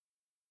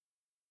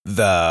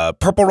The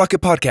Purple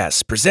Rocket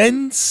Podcast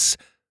presents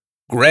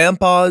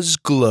Grandpa's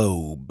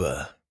Globe.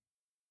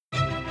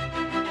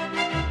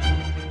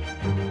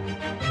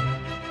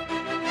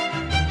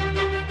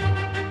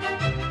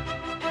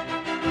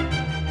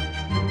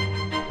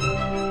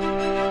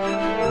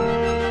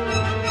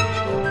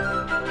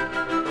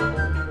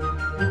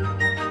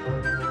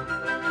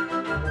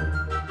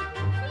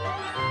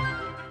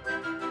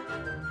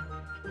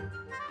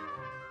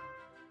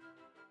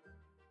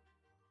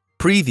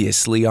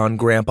 Previously on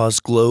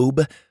Grandpa's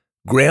Globe,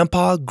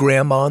 Grandpa,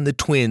 Grandma, and the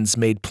twins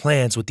made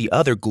plans with the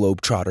other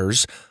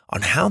Globetrotters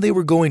on how they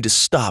were going to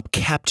stop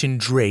Captain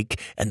Drake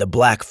and the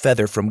Black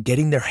Feather from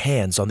getting their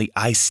hands on the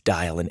ice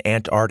dial in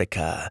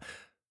Antarctica.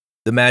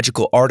 The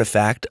magical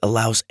artifact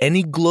allows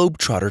any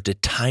Globetrotter to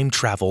time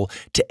travel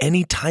to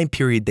any time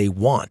period they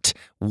want,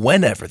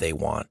 whenever they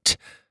want.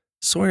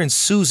 Sawyer and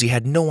Susie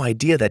had no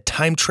idea that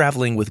time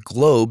traveling with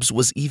globes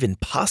was even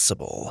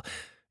possible.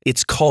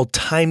 It's called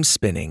time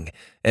spinning,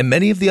 and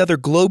many of the other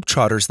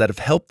Globetrotters that have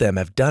helped them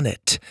have done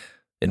it.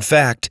 In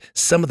fact,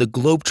 some of the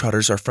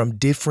Globetrotters are from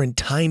different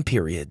time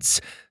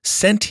periods,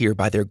 sent here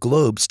by their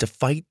globes to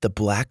fight the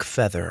Black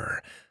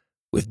Feather.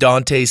 With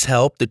Dante's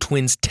help, the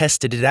twins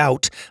tested it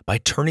out by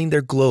turning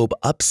their globe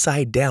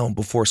upside down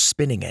before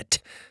spinning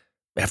it.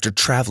 After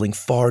traveling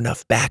far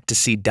enough back to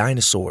see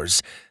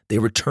dinosaurs, they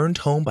returned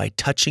home by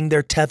touching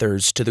their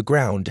tethers to the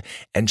ground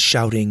and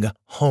shouting,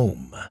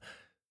 "Home."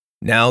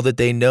 Now that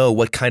they know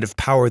what kind of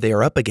power they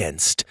are up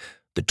against,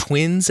 the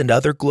twins and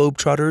other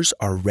Globetrotters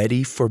are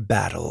ready for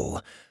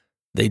battle.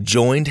 They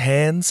joined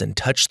hands and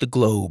touched the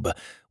globe,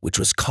 which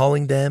was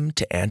calling them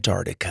to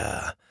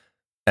Antarctica.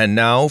 And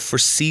now for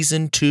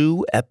Season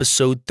 2,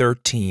 Episode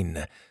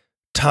 13,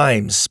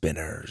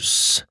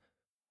 Timespinners.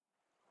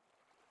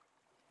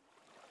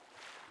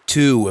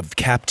 Two of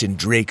Captain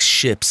Drake's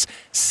ships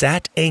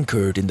sat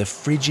anchored in the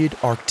frigid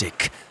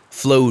Arctic,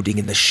 floating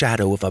in the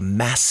shadow of a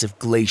massive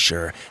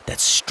glacier that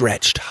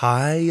stretched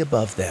high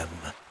above them.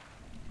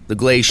 The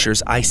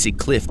glacier's icy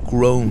cliff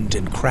groaned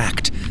and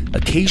cracked,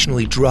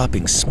 occasionally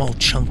dropping small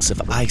chunks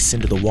of ice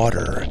into the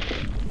water.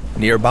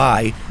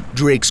 Nearby,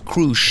 Drake's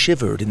crew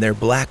shivered in their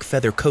black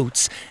feather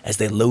coats as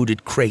they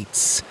loaded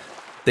crates.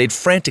 They'd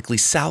frantically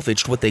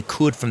salvaged what they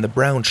could from the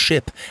brown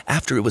ship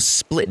after it was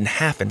split in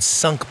half and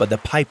sunk by the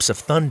pipes of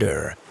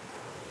thunder.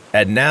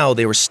 And now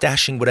they were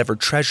stashing whatever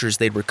treasures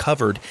they'd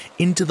recovered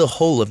into the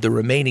hull of the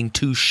remaining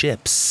two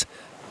ships.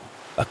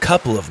 A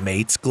couple of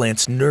mates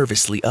glanced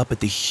nervously up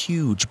at the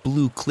huge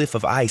blue cliff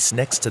of ice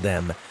next to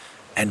them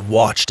and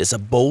watched as a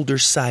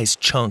boulder-sized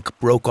chunk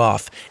broke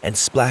off and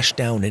splashed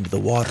down into the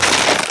water.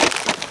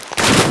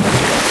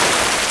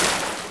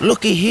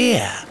 "Looky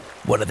here,"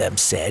 one of them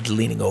said,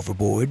 leaning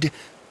overboard.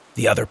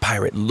 The other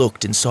pirate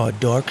looked and saw a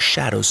dark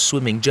shadow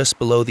swimming just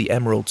below the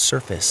emerald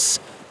surface.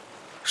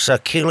 "'S a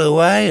killer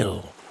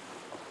whale,"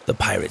 the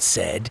pirate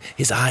said,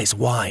 his eyes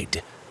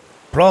wide.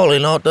 "Probably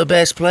not the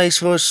best place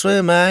for a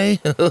swim, eh?"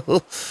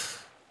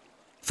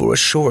 For a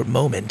short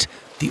moment,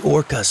 the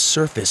orca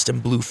surfaced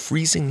and blew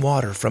freezing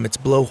water from its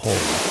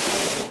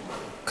blowhole.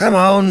 "Come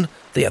on,"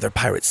 the other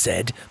pirate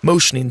said,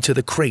 motioning to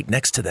the crate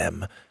next to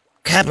them.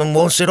 "Captain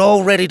wants it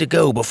all ready to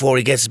go before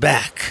he gets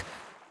back."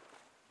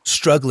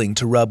 Struggling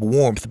to rub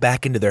warmth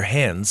back into their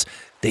hands,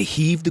 they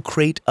heaved the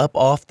crate up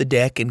off the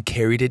deck and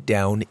carried it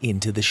down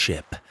into the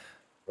ship.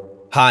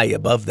 High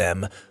above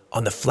them,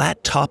 on the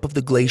flat top of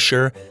the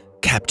glacier,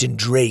 Captain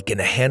Drake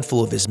and a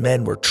handful of his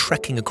men were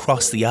trekking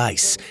across the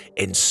ice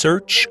in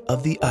search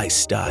of the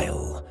ice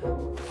dial.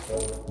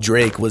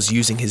 Drake was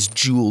using his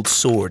jeweled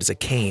sword as a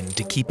cane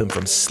to keep him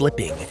from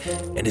slipping,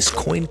 and his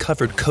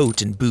coin-covered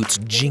coat and boots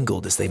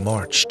jingled as they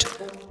marched.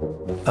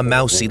 A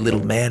mousy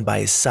little man by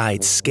his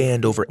side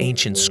scanned over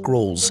ancient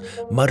scrolls,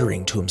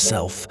 muttering to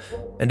himself,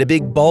 and a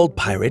big bald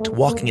pirate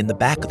walking in the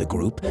back of the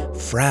group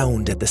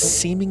frowned at the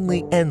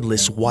seemingly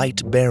endless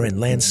white barren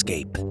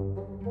landscape.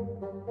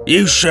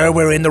 "You sure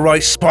we're in the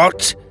right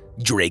spot?"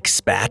 Drake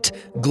spat,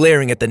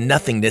 glaring at the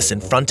nothingness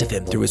in front of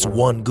him through his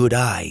one good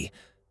eye.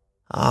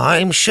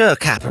 "I'm sure,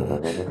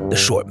 Captain," the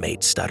short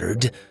mate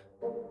stuttered.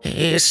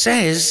 "It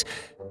says,"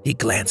 he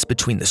glanced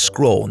between the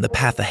scroll and the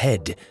path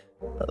ahead,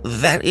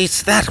 "that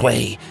it's that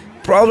way,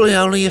 probably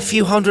only a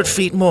few 100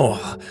 feet more."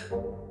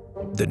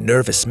 The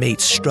nervous mate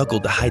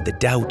struggled to hide the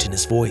doubt in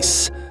his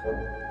voice.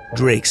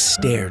 Drake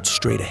stared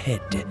straight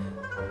ahead.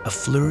 A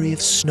flurry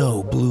of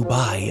snow blew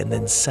by and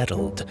then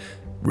settled,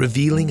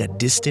 revealing a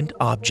distant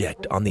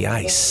object on the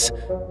ice.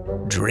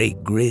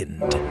 Drake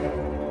grinned.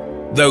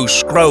 "Those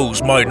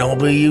scrolls might not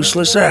be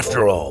useless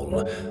after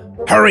all.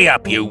 Hurry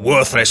up, you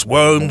worthless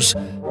worms.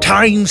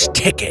 Time's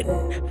ticking."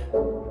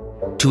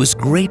 To his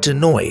great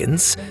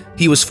annoyance,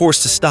 he was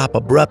forced to stop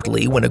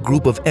abruptly when a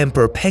group of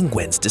emperor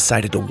penguins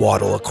decided to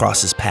waddle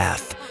across his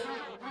path.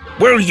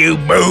 "Will you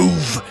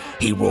move?"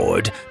 he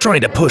roared,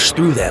 trying to push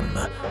through them.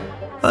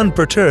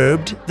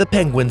 Unperturbed, the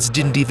penguins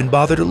didn't even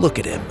bother to look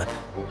at him.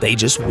 They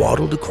just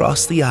waddled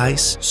across the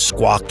ice,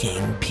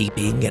 squawking,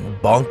 peeping,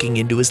 and bonking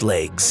into his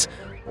legs.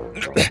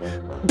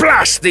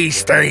 "Blast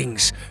these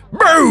things!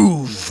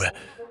 Move!"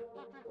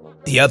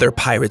 The other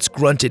pirates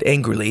grunted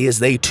angrily as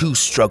they too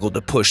struggled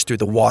to push through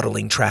the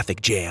waddling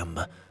traffic jam.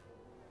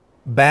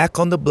 Back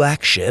on the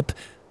black ship,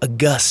 a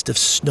gust of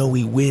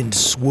snowy wind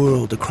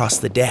swirled across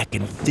the deck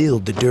and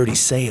filled the dirty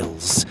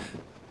sails.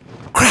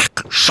 Crack!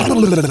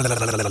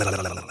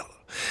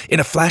 In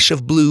a flash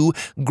of blue,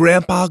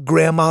 Grandpa,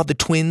 Grandma, the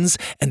twins,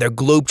 and their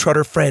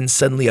globetrotter friends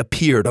suddenly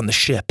appeared on the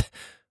ship.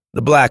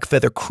 The black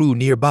feather crew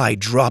nearby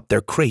dropped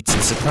their crates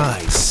in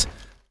surprise.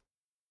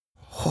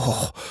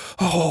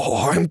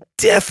 Oh, I'm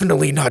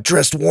definitely not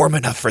dressed warm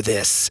enough for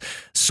this,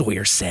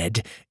 Sawyer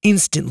said,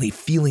 instantly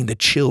feeling the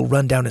chill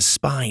run down his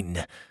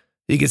spine.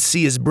 He could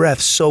see his breath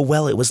so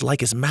well it was like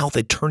his mouth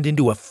had turned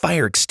into a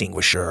fire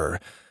extinguisher.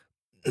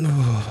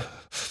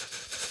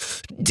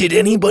 Did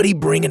anybody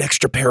bring an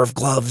extra pair of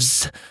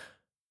gloves?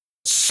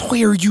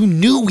 Sawyer, you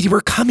knew we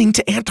were coming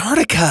to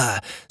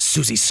Antarctica,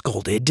 Susie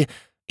scolded.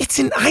 It's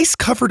an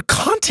ice-covered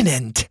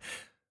continent.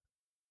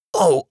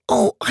 Oh,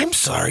 I'm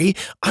sorry.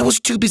 I was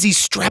too busy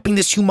strapping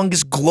this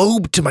humongous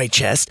globe to my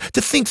chest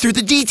to think through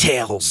the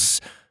details.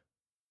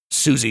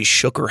 Susie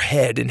shook her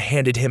head and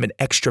handed him an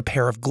extra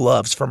pair of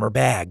gloves from her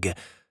bag.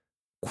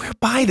 We're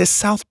by the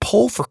South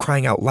Pole, for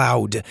crying out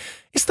loud.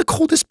 It's the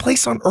coldest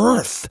place on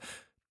Earth.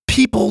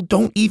 People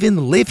don't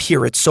even live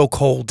here, it's so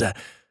cold.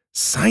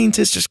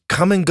 Scientists just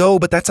come and go,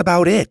 but that's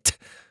about it.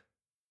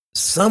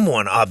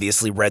 Someone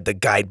obviously read the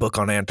guidebook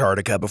on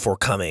Antarctica before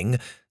coming,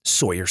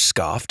 Sawyer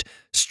scoffed,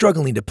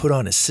 struggling to put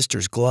on his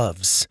sister's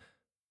gloves.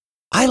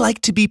 I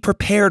like to be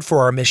prepared for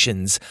our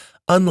missions,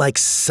 unlike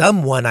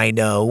someone I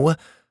know.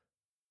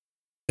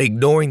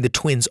 Ignoring the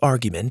twins'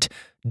 argument,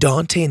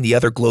 Dante and the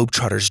other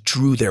Globetrotters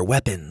drew their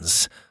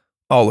weapons.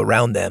 All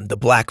around them, the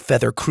Black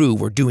Feather crew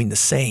were doing the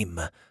same.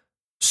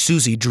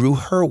 Susie drew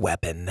her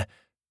weapon,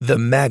 the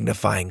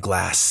magnifying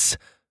glass.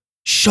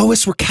 Show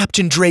us where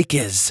Captain Drake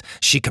is,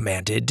 she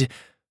commanded.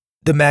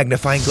 The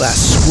magnifying glass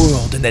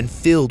swirled and then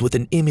filled with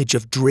an image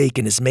of Drake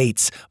and his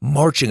mates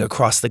marching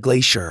across the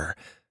glacier.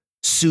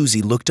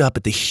 Susie looked up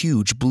at the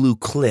huge blue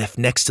cliff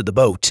next to the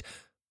boat.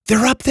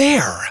 They're up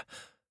there!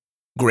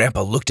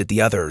 Grandpa looked at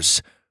the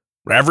others.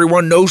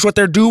 Everyone knows what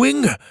they're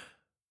doing?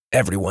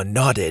 Everyone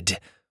nodded.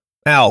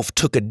 Alf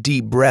took a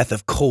deep breath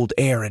of cold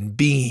air and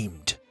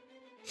beamed.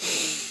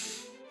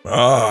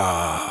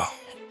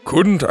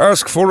 Couldn't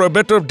ask for a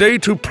better day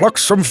to pluck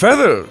some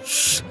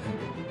feathers.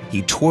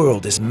 He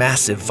twirled his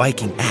massive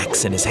Viking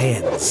axe in his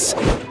hands.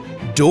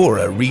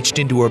 Dora reached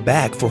into her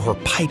bag for her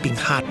piping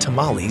hot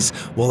tamales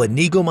while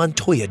Inigo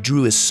Montoya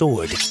drew his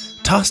sword,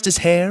 tossed his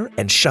hair,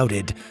 and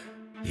shouted,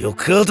 You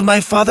killed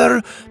my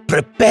father,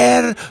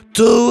 prepare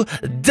to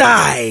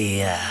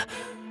die!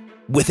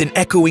 With an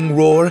echoing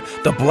roar,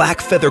 the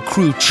Black Feather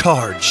crew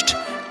charged.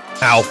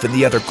 Alf and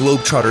the other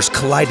Globetrotters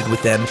collided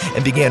with them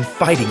and began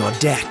fighting on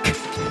deck.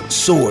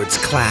 Swords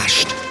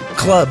clashed,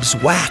 clubs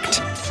whacked,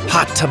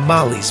 hot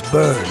tamales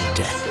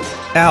burned.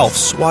 Alf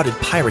swatted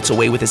pirates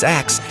away with his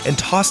axe and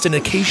tossed an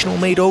occasional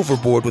mate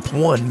overboard with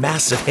one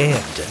massive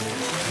hand.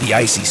 The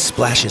icy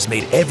splashes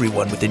made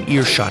everyone within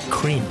earshot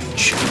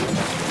cringe.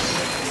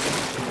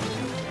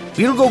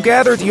 We'll go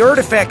gather the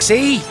artifacts,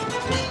 eh?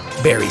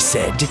 Barry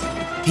said.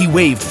 He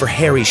waved for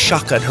Harry's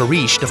shotgun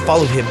Harish to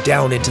follow him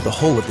down into the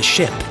hull of the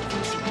ship.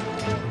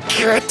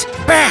 Get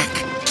back!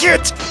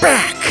 Get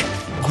back!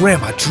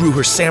 Grandma drew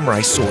her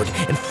samurai sword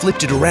and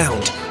flipped it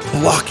around,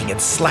 blocking and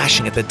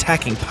slashing at the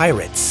attacking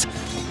pirates.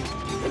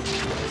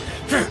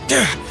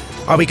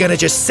 Are we gonna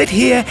just sit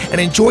here and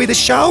enjoy the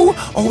show,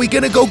 or are we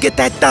gonna go get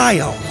that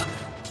dial?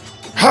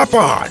 Hop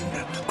on,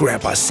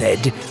 Grandpa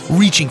said,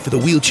 reaching for the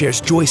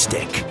wheelchair's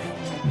joystick.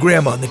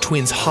 Grandma and the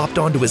twins hopped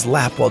onto his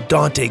lap while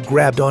Dante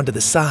grabbed onto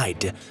the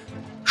side.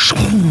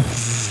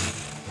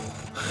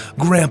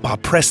 Grandpa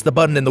pressed the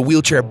button and the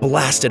wheelchair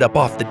blasted up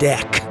off the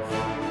deck.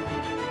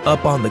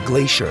 Up on the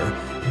glacier,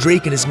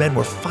 Drake and his men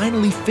were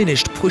finally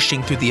finished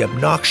pushing through the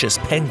obnoxious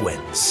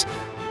penguins.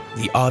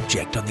 The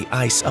object on the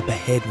ice up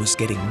ahead was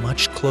getting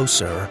much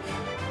closer.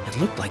 It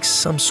looked like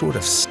some sort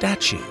of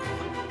statue.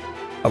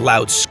 A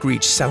loud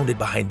screech sounded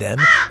behind them,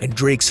 and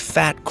Drake's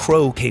fat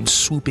crow came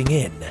swooping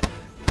in.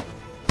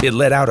 It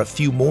let out a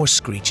few more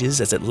screeches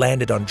as it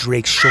landed on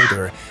Drake's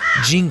shoulder,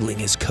 jingling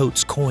his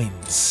coat's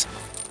coins.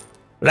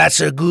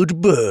 That's a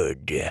good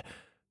bird.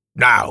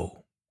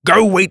 Now,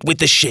 go wait with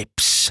the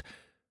ships.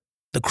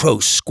 The crow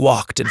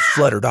squawked and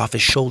fluttered off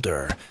his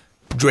shoulder.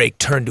 Drake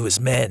turned to his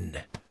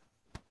men.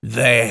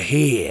 They're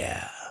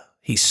here,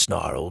 he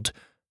snarled.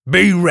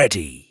 Be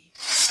ready.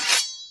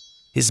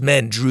 His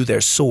men drew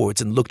their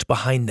swords and looked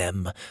behind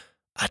them.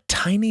 A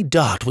tiny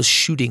dot was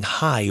shooting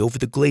high over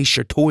the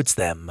glacier towards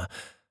them.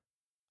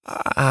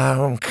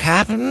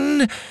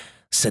 Captain,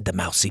 said the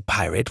mousy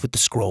pirate with the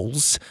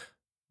scrolls.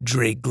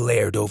 Drake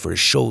glared over his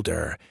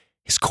shoulder,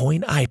 his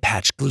coin eye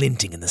patch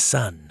glinting in the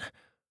sun.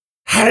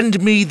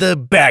 Hand me the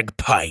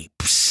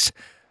bagpipes.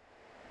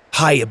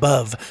 High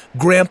above,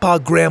 Grandpa,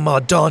 Grandma,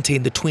 Dante,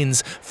 and the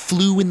twins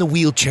flew in the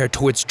wheelchair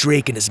towards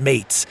Drake and his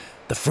mates,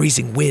 the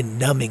freezing wind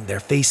numbing their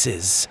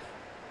faces.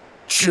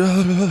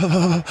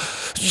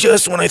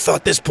 Just when I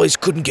thought this place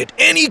couldn't get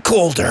any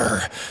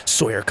colder,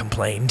 Sawyer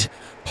complained.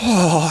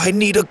 Oh, I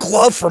need a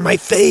glove for my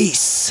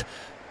face.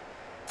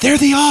 There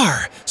they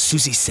are,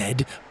 Susie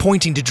said,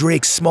 pointing to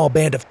Drake's small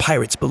band of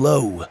pirates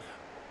below.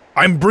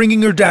 I'm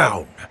bringing her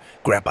down,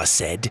 Grandpa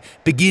said,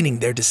 beginning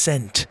their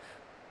descent.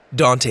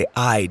 Dante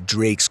eyed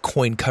Drake's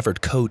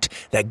coin-covered coat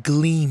that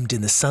gleamed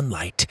in the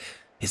sunlight,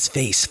 his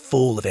face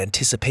full of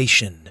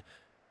anticipation.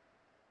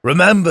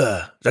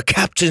 Remember, the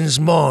captain's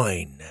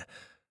mine.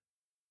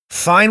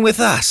 Fine with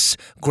us,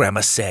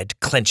 Grandma said,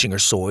 clenching her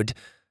sword.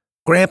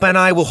 Grandpa and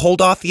I will hold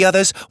off the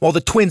others while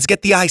the twins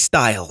get the ice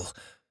dial.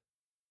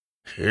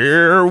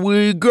 Here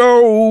we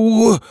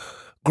go!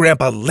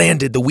 Grandpa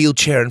landed the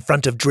wheelchair in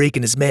front of Drake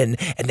and his men,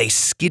 and they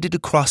skidded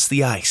across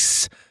the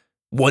ice.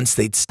 Once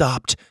they'd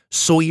stopped,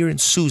 Sawyer and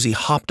Susie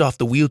hopped off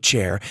the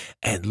wheelchair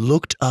and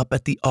looked up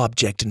at the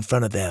object in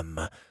front of them.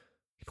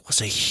 It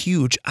was a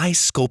huge ice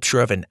sculpture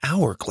of an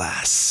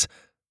hourglass.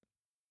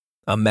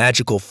 A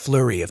magical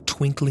flurry of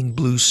twinkling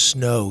blue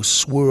snow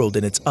swirled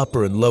in its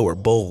upper and lower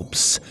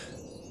bulbs.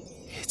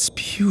 It's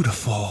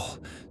beautiful,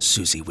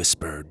 Susie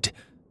whispered.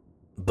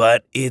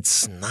 But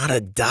it's not a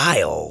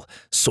dial,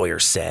 Sawyer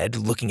said,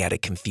 looking at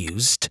it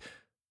confused.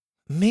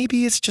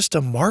 Maybe it's just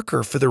a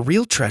marker for the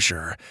real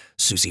treasure,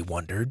 Susie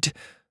wondered.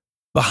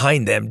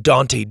 Behind them,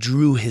 Dante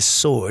drew his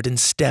sword and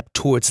stepped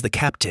towards the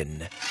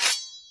captain.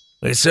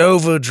 It's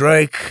over,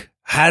 Drake.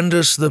 Hand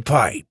us the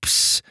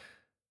pipes.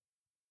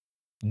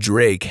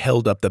 Drake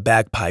held up the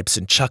bagpipes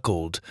and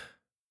chuckled.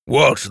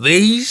 What,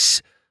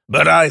 these?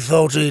 But I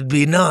thought it'd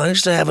be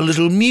nice to have a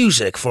little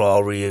music for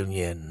our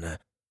reunion.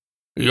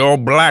 Your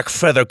black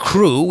feather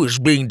crew is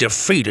being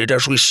defeated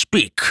as we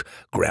speak,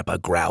 Grandpa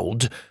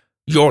growled.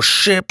 Your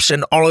ships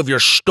and all of your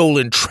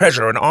stolen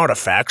treasure and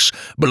artifacts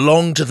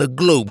belong to the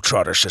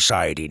Globetrotter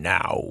Society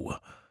now.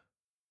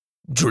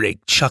 Drake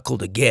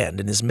chuckled again,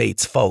 and his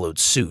mates followed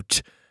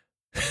suit.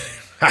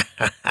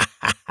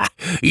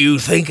 You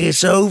think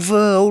it's over,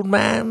 old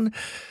man?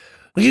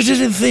 You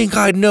didn't think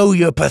I'd know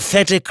your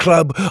pathetic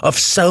club of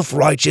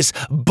self-righteous,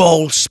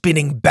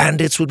 ball-spinning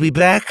bandits would be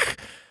back?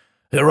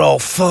 They're all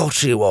far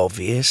too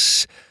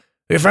obvious.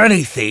 If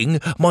anything,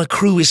 my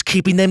crew is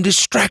keeping them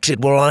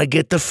distracted while I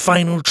get the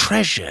final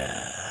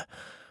treasure.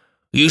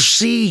 You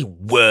see,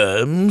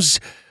 worms,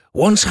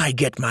 once I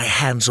get my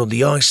hands on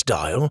the ice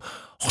dial,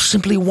 I'll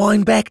simply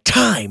wind back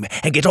time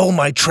and get all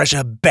my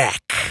treasure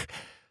back.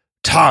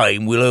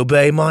 Time will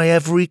obey my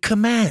every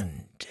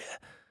command.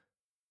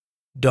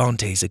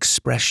 Dante's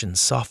expression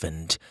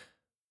softened.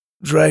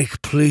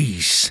 Drake,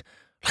 please,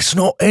 let's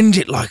not end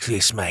it like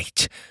this,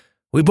 mate.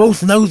 We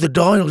both know the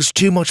dial is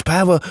too much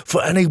power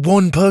for any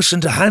one person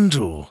to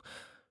handle.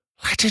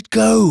 Let it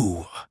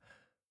go.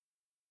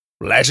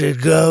 Let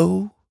it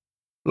go?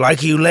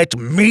 Like you let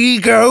me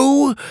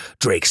go?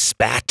 Drake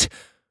spat.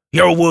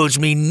 Your words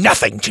mean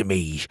nothing to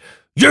me.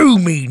 You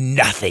mean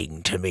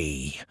nothing to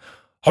me.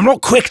 I'm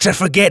not quick to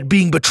forget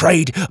being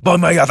betrayed by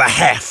my other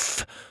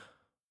half.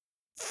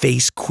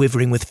 Face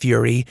quivering with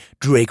fury,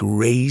 Drake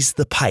raised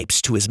the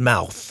pipes to his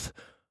mouth.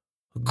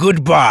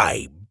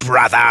 Goodbye,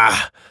 brother.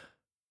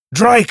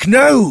 Drake,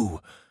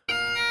 no!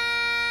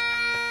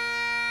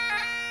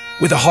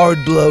 With a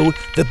hard blow,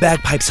 the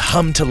bagpipes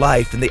hummed to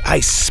life and the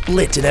ice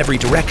split in every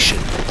direction.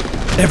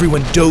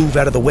 Everyone dove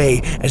out of the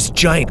way as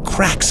giant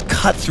cracks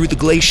cut through the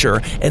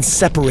glacier and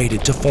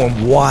separated to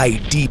form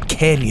wide, deep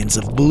canyons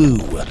of blue.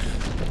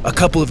 A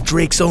couple of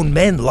Drake's own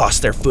men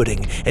lost their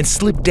footing and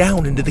slipped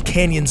down into the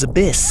canyon's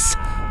abyss.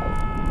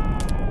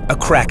 A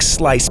crack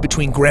sliced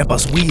between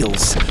Grandpa's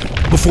wheels.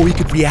 Before he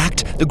could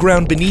react, the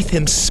ground beneath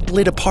him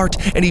split apart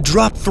and he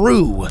dropped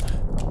through.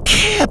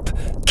 Kip!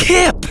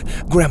 Kip!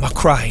 Grandma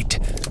cried.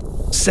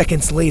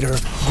 Seconds later,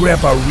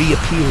 Grandpa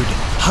reappeared,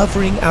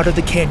 hovering out of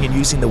the canyon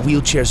using the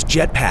wheelchair's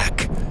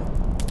jetpack.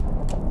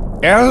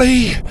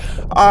 Ellie,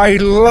 I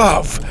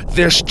love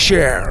this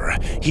chair,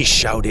 he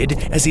shouted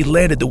as he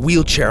landed the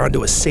wheelchair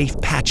onto a safe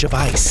patch of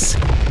ice.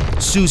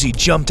 Susie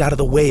jumped out of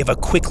the way of a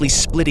quickly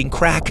splitting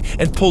crack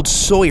and pulled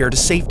Sawyer to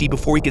safety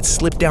before he could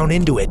slip down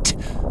into it.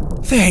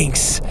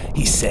 Thanks,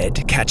 he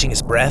said, catching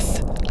his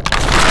breath.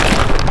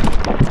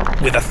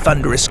 With a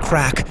thunderous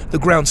crack, the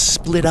ground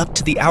split up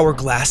to the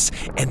hourglass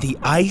and the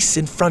ice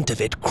in front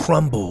of it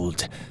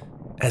crumbled.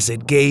 As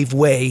it gave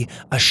way,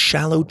 a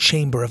shallow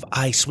chamber of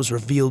ice was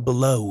revealed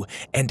below,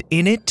 and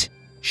in it,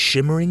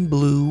 shimmering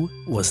blue,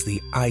 was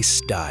the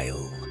ice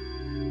dial.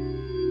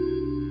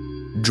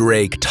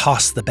 Drake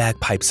tossed the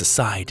bagpipes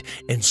aside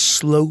and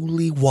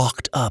slowly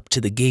walked up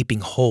to the gaping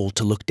hole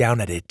to look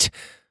down at it.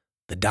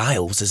 The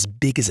dial was as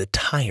big as a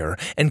tire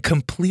and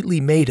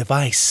completely made of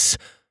ice.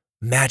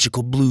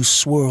 Magical blue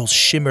swirls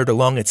shimmered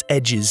along its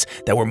edges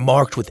that were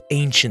marked with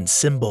ancient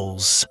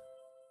symbols.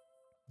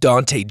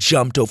 Dante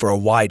jumped over a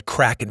wide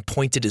crack and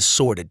pointed his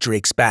sword at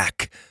Drake's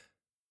back.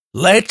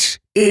 Let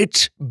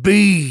it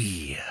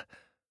be.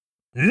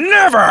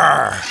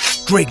 Never!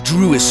 Drake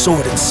drew his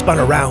sword and spun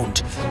around.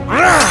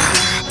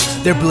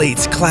 Their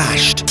blades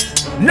clashed.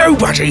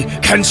 Nobody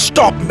can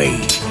stop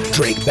me,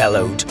 Drake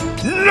bellowed.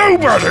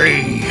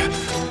 Nobody!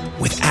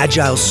 With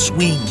agile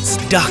swings,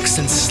 ducks,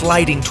 and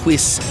sliding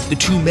twists, the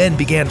two men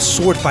began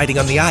sword fighting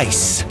on the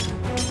ice.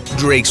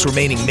 Drake's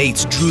remaining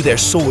mates drew their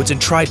swords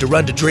and tried to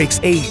run to Drake's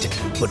aid,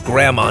 but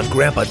Grandma and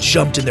Grandpa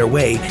jumped in their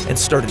way and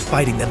started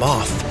fighting them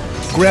off.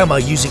 Grandma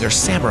using her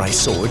samurai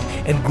sword,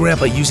 and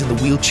Grandpa using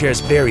the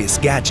wheelchair's various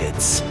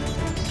gadgets.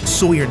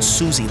 Sawyer and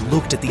Susie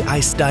looked at the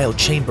ice dial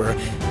chamber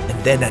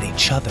and then at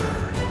each other.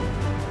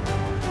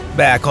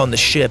 Back on the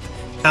ship,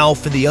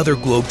 Alf and the other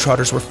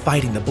Globetrotters were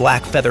fighting the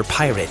Black Feather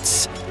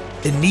pirates.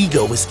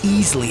 Inigo was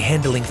easily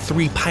handling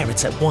 3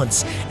 pirates at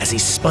once as he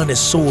spun his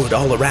sword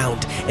all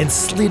around and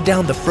slid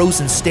down the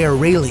frozen stair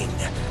railing.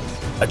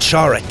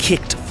 Achara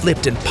kicked,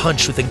 flipped, and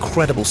punched with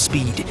incredible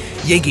speed,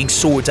 yanking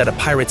swords out of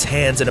pirates'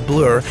 hands in a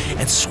blur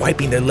and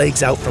swiping their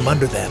legs out from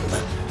under them.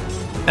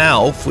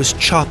 Alf was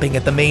chopping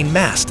at the main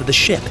mast of the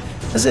ship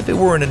as if it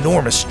were an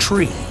enormous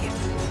tree.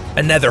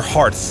 Another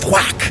hard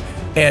thwack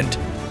and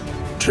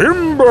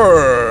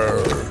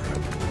timber!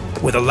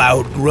 With a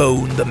loud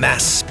groan, the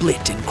mast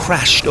split and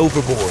crashed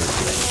overboard.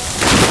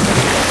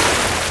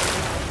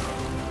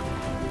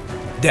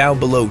 Down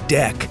below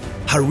deck,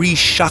 Harish,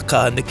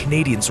 Shaka, and the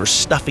Canadians were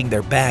stuffing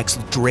their bags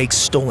with Drake's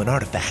stolen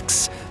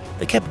artifacts.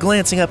 They kept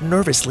glancing up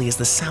nervously as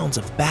the sounds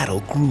of battle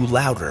grew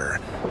louder.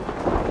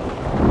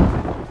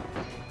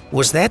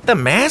 "Was that the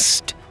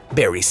mast?"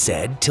 Barry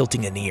said,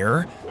 tilting an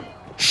ear.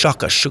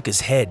 Shaka shook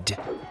his head.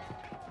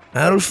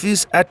 "Alf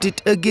is at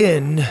it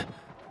again.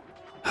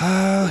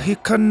 He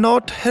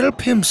cannot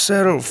help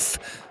himself,"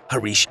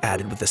 Harish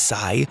added with a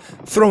sigh,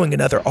 throwing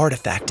another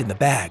artifact in the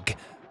bag.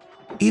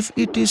 "If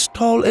it is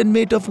tall and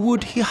made of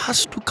wood, he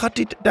has to cut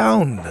it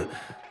down."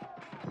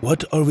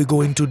 "What are we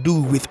going to do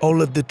with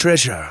all of the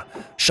treasure?"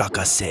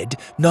 Shaka said,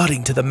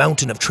 nodding to the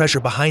mountain of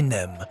treasure behind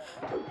them.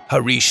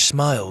 Harish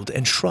smiled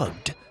and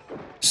shrugged.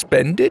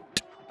 "Spend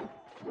it?"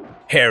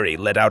 Harry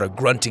let out a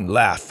grunting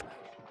laugh.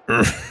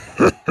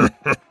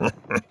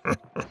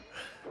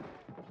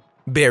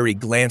 Barry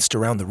glanced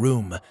around the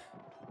room.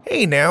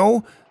 "Hey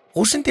now,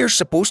 wasn't there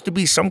supposed to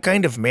be some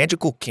kind of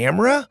magical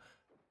camera?"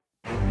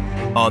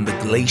 On the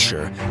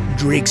glacier,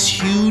 Drake's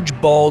huge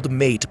bald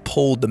mate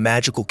pulled the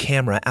magical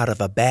camera out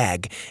of a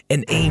bag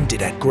and aimed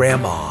it at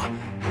Grandma.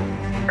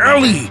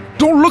 "Ellie,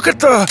 don't look at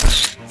the—"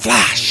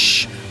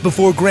 Flash!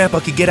 Before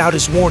Grandpa could get out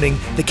his warning,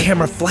 the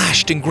camera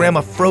flashed and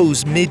Grandma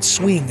froze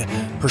mid-swing,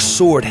 her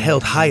sword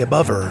held high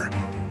above her.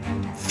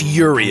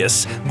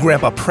 Furious,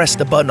 Grandpa pressed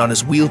a button on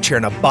his wheelchair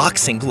and a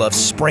boxing glove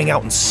sprang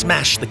out and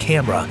smashed the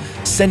camera,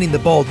 sending the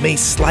bald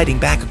mace sliding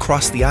back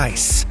across the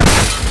ice.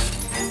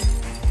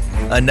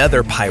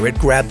 Another pirate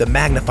grabbed the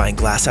magnifying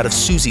glass out of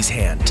Susie's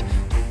hand.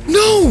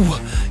 "No!"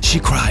 she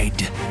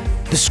cried.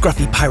 The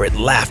scruffy pirate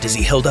laughed as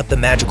he held up the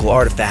magical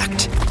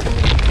artifact.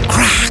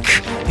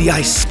 Crack! The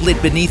ice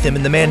split beneath him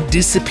and the man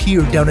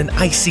disappeared down an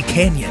icy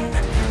canyon.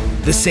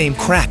 The same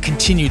crack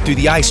continued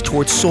through the ice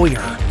towards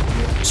Sawyer.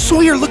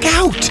 "Sawyer, look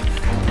out!"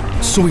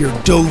 Sawyer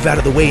dove out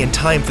of the way in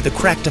time for the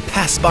crack to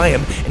pass by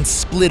him and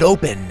split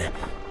open.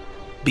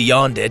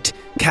 Beyond it,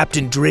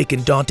 Captain Drake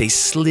and Dante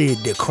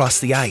slid across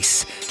the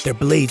ice, their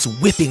blades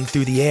whipping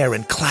through the air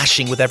and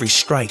clashing with every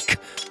strike.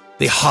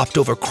 They hopped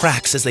over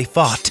cracks as they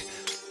fought.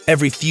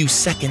 Every few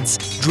seconds,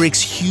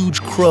 Drake's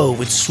huge crow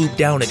would swoop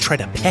down and try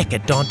to peck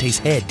at Dante's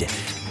head,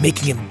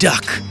 making him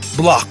duck,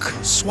 block,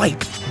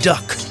 swipe,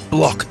 duck,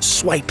 block,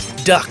 swipe,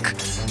 duck.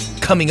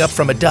 Coming up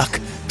from a duck,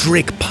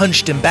 Drake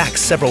punched him back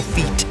several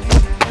feet.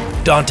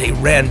 Dante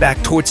ran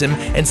back towards him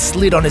and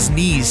slid on his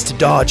knees to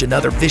dodge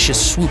another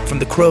vicious swoop from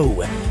the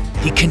crow.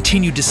 He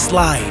continued to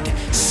slide,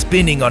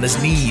 spinning on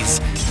his knees,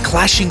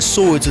 clashing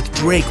swords with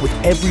Drake with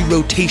every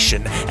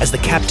rotation as the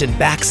captain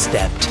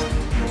backstepped.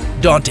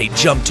 Dante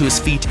jumped to his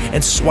feet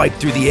and swiped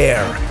through the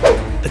air.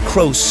 The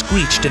crow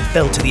screeched and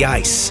fell to the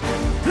ice.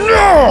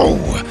 "No!"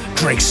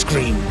 Drake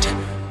screamed.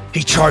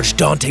 He charged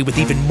Dante with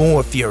even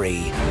more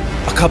fury.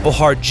 A couple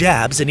hard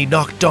jabs and he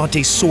knocked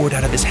Dante's sword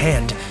out of his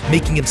hand,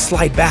 making him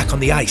slide back on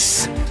the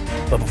ice.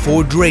 But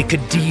before Drake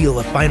could deal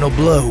a final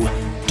blow,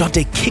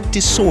 Dante kicked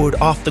his sword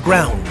off the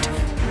ground.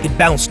 It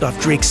bounced off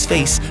Drake's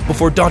face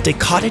before Dante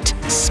caught it,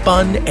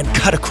 spun, and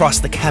cut across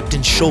the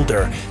captain's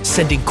shoulder,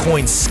 sending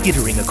coins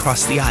skittering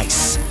across the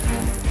ice.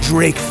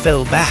 Drake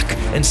fell back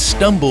and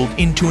stumbled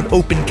into an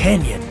open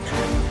canyon.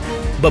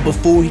 But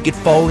before he could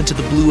fall into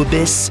the blue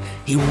abyss,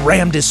 he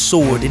rammed his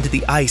sword into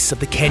the ice of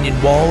the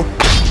canyon wall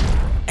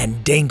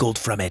and dangled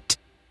from it.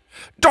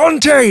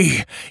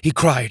 "Dante!" he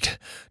cried.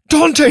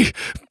 "Dante,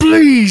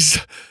 please!"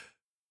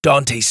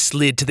 Dante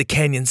slid to the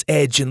canyon's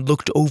edge and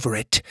looked over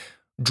it.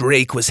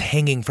 Drake was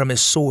hanging from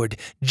his sword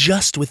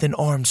just within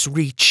arm's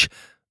reach.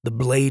 The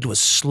blade was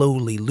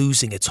slowly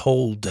losing its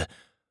hold.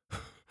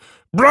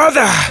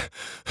 "Brother,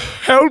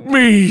 help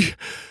me!"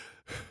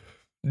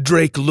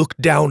 Drake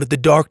looked down at the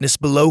darkness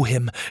below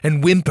him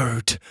and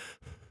whimpered.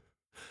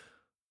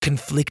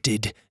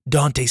 Conflicted,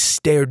 Dante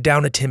stared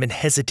down at him and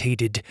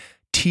hesitated,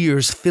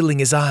 tears filling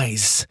his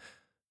eyes.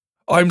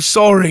 "I'm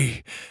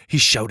sorry," he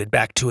shouted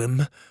back to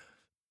him.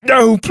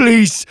 "No,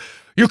 please!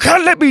 You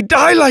can't let me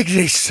die like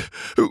this!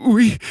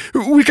 We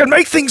can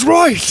make things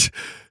right!"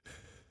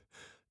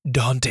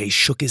 Dante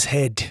shook his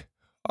head.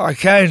 "I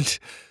can't.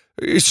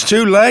 It's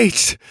too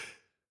late."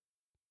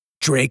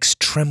 Drake's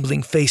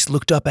trembling face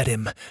looked up at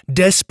him,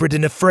 desperate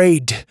and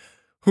afraid.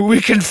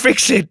 "We can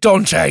fix it,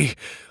 Dante.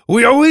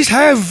 We always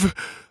have.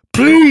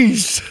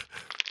 Please."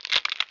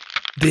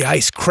 The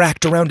ice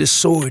cracked around his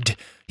sword.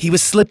 He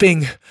was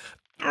slipping.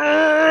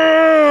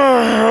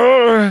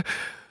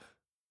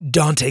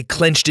 Dante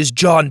clenched his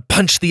jaw and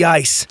punched the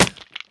ice.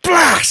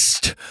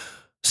 Blast!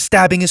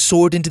 Stabbing his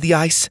sword into the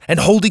ice and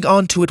holding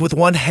onto it with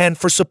one hand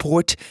for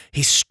support,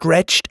 he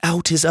stretched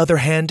out his other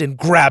hand and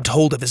grabbed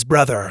hold of his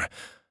brother.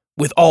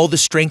 With all the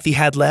strength he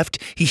had left,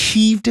 he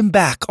heaved him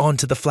back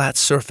onto the flat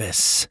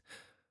surface.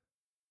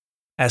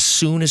 As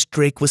soon as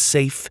Drake was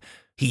safe,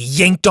 he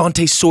yanked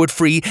Dante's sword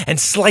free and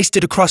sliced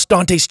it across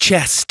Dante's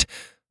chest.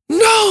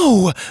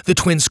 "No!" the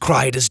twins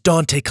cried as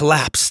Dante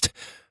collapsed.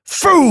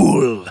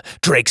 "Fool!"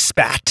 Drake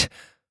spat.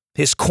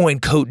 His coin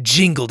coat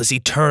jingled as he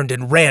turned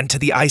and ran to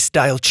the ice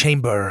dial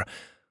chamber.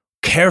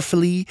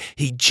 Carefully,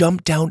 he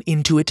jumped down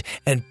into it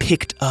and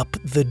picked up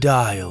the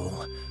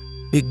dial.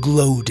 It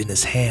glowed in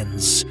his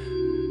hands.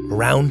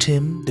 Around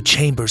him, the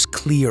chamber's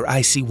clear,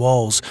 icy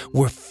walls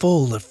were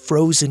full of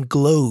frozen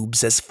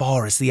globes as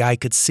far as the eye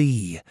could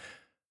see.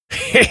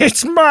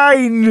 "It's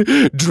mine!"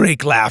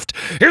 Drake laughed.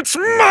 "It's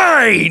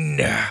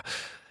mine!"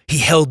 He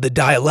held the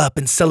dial up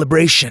in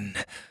celebration.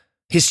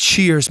 His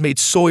cheers made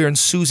Sawyer and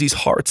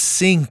Susie's hearts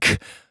sink.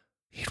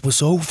 It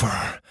was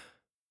over.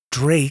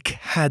 Drake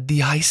had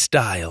the ice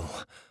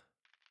dial.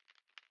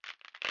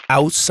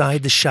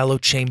 Outside the shallow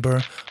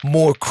chamber,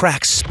 more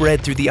cracks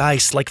spread through the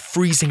ice like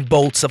freezing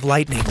bolts of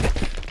lightning.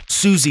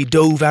 Susie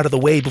dove out of the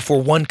way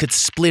before one could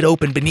split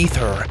open beneath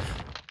her.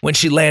 When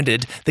she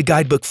landed, the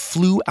guidebook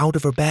flew out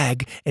of her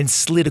bag and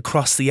slid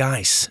across the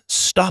ice,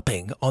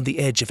 stopping on the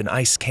edge of an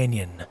ice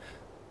canyon.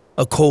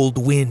 A cold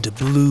wind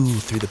blew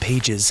through the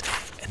pages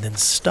and then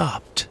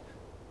stopped.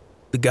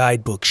 The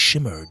guidebook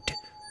shimmered.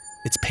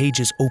 Its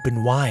pages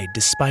opened wide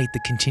despite the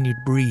continued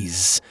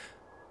breeze.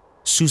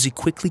 Susie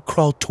quickly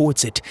crawled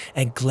towards it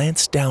and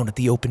glanced down at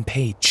the open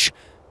page.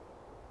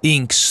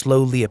 Ink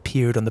slowly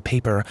appeared on the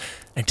paper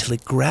until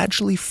it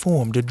gradually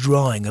formed a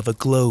drawing of a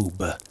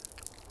globe.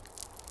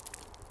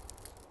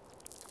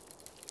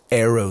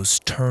 Arrows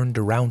turned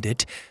around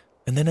it,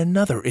 and then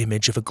another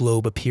image of a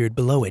globe appeared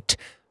below it,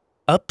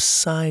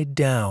 upside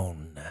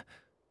down.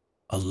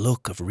 A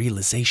look of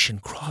realization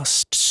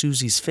crossed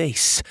Susie's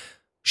face.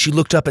 She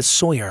looked up at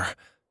Sawyer.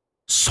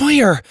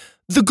 "Sawyer!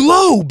 The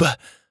globe!"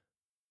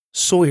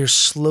 Sawyer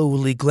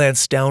slowly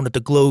glanced down at the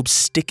globe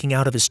sticking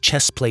out of his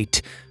chest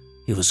plate.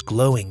 It was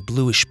glowing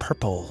bluish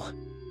purple.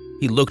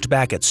 He looked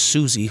back at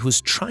Susie, who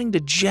was trying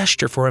to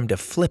gesture for him to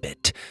flip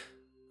it.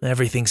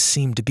 Everything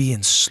seemed to be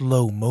in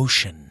slow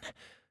motion,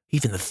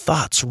 even the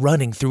thoughts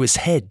running through his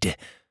head.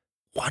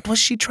 What was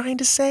she trying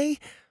to say?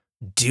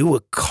 Do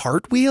a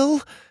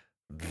cartwheel?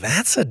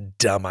 That's a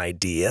dumb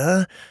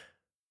idea.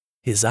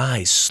 His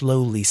eyes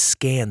slowly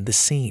scanned the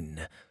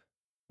scene.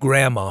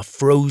 Grandma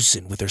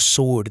frozen with her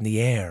sword in the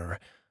air.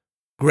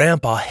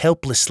 Grandpa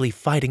helplessly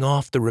fighting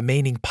off the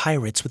remaining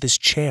pirates with his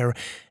chair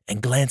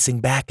and glancing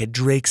back at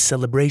Drake's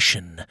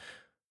celebration.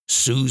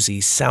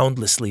 Susie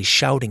soundlessly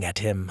shouting at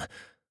him.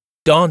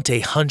 Dante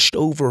hunched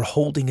over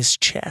holding his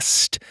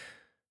chest.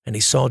 And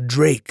he saw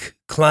Drake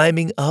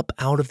climbing up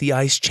out of the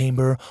ice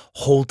chamber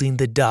holding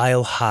the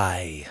dial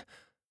high.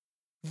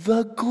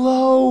 "The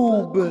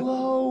globe! The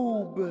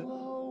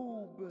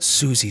globe!"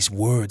 Susie's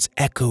words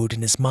echoed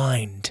in his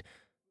mind.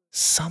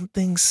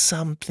 Something,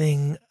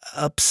 something,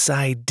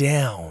 upside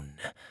down.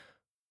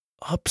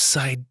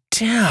 Upside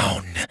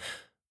down.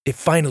 It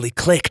finally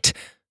clicked.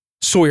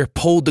 Sawyer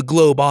pulled the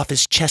globe off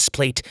his chest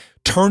plate,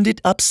 turned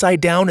it upside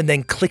down, and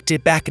then clicked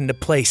it back into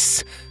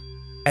place.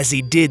 As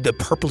he did, the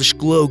purplish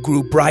glow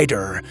grew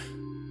brighter.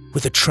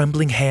 With a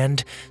trembling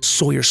hand,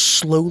 Sawyer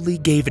slowly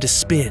gave it a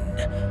spin.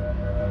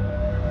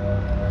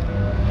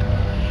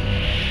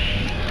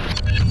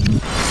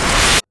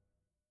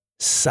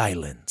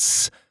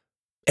 Silence.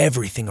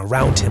 Everything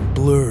around him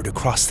blurred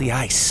across the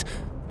ice.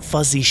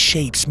 Fuzzy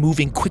shapes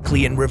moving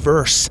quickly in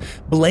reverse,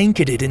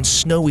 blanketed in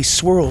snowy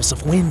swirls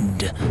of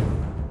wind.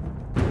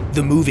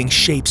 The moving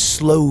shapes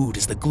slowed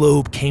as the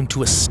globe came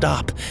to a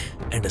stop,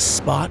 and a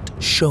spot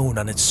shone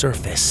on its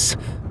surface.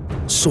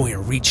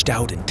 Sawyer reached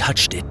out and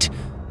touched it.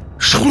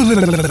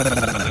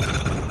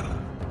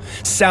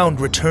 Sound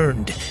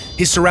returned.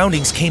 His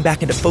surroundings came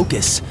back into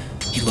focus.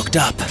 He looked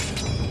up.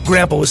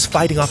 Grandpa was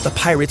fighting off the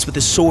pirates with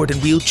his sword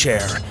and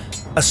wheelchair.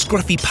 A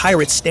scruffy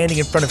pirate standing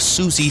in front of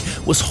Susie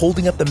was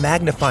holding up the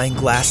magnifying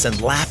glass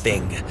and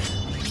laughing.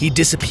 He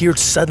disappeared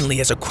suddenly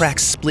as a crack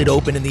split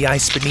open in the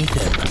ice beneath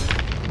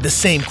him. The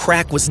same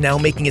crack was now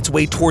making its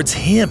way towards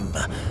him.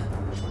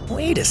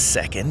 Wait a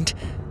second.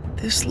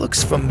 This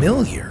looks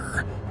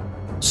familiar.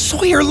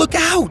 "Sawyer, look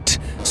out!"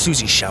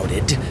 Susie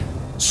shouted.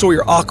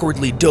 Sawyer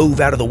awkwardly dove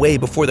out of the way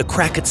before the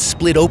crack had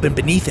split open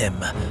beneath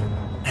him.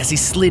 As he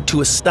slid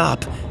to a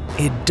stop,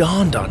 it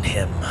dawned on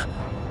him.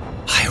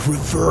 I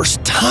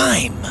reversed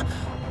time.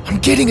 I'm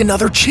getting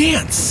another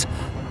chance.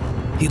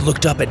 He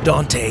looked up at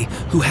Dante,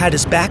 who had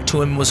his back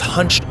to him and was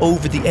hunched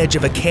over the edge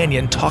of a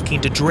canyon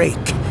talking to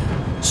Drake.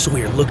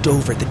 Sawyer looked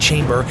over at the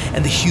chamber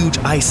and the huge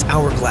ice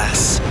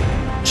hourglass.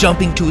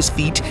 Jumping to his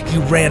feet, he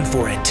ran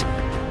for it.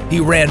 He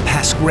ran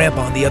past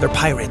Grandpa and the other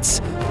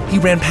pirates. He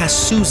ran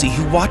past Susie,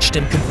 who watched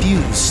him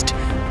confused.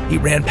 He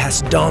ran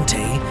past Dante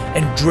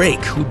and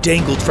Drake, who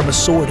dangled from a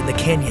sword in the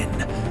canyon.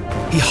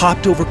 He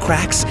hopped over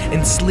cracks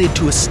and slid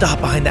to a stop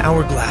behind the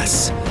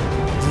hourglass.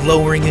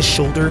 Lowering his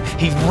shoulder,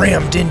 he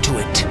rammed into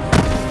it.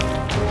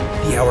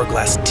 The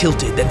hourglass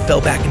tilted, then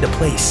fell back into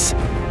place.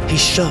 He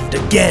shoved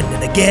again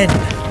and again.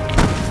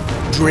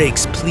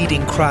 Drake's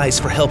pleading cries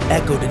for help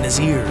echoed in his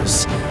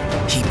ears.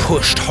 He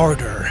pushed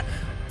harder.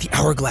 The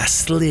hourglass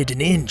slid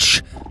an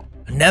inch.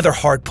 Another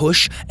hard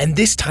push, and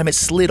this time it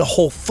slid a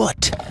whole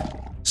foot.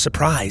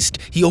 Surprised,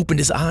 he opened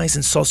his eyes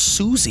and saw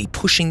Susie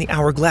pushing the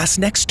hourglass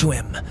next to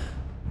him.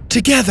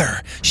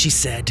 "Together," she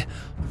said.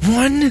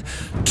 "1,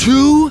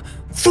 2,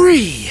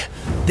 3.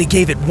 They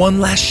gave it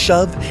one last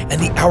shove, and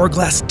the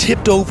hourglass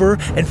tipped over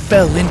and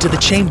fell into the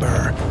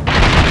chamber.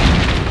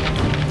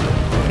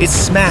 It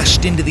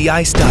smashed into the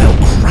ice dial,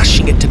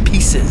 crushing it to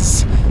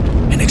pieces.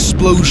 An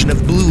explosion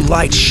of blue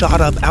light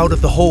shot up out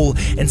of the hole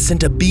and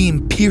sent a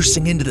beam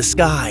piercing into the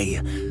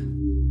sky.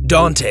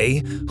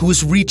 Dante, who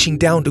was reaching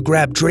down to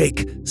grab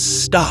Drake,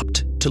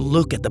 stopped to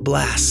look at the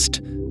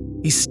blast.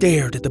 He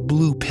stared at the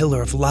blue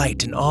pillar of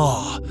light in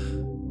awe.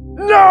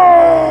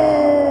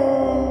 "No!"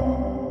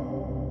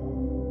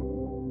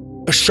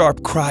 A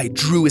sharp cry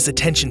drew his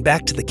attention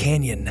back to the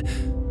canyon,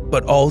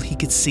 but all he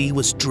could see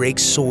was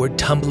Drake's sword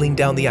tumbling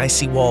down the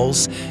icy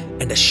walls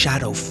and a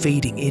shadow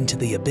fading into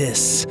the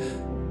abyss.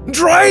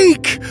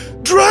 "Drake!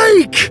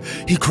 Drake!"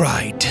 he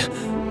cried.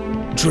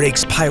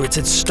 Drake's pirates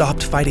had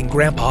stopped fighting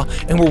Grandpa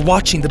and were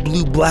watching the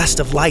blue blast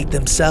of light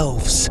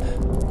themselves.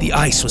 The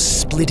ice was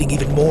splitting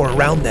even more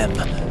around them.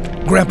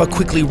 Grandpa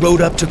quickly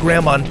rode up to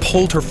Grandma and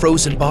pulled her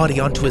frozen body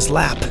onto his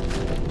lap.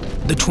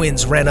 The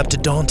twins ran up to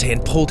Dante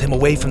and pulled him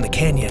away from the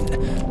canyon.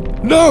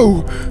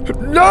 "No!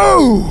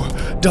 No!"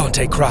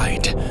 Dante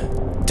cried.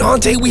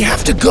 "Dante, we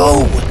have to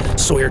go!"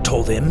 Sawyer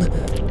told him.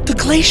 "The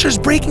glacier's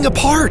breaking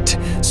apart!"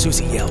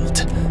 Susie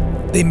yelled.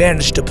 They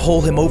managed to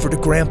pull him over to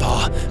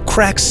Grandpa,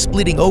 cracks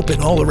splitting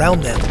open all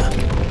around them.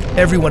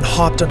 Everyone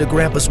hopped onto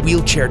Grandpa's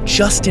wheelchair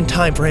just in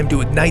time for him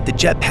to ignite the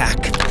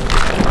jetpack.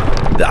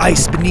 The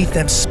ice beneath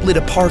them split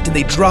apart and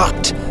they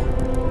dropped.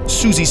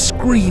 Susie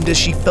screamed as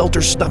she felt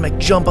her stomach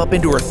jump up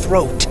into her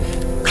throat.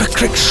 Click,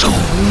 click, shoo.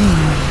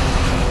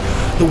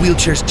 The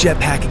wheelchair's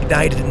jetpack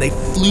ignited and they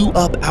flew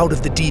up out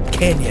of the deep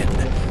canyon.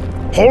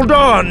 "Hold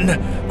on,"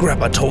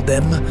 Grandpa told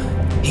them.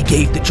 He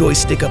gave the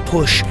joystick a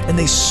push and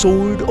they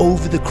soared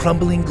over the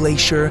crumbling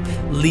glacier,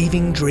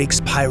 leaving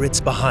Drake's pirates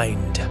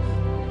behind.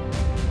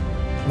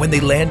 When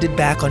they landed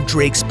back on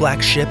Drake's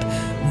black ship,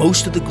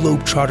 most of the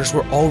Globetrotters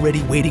were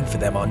already waiting for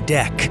them on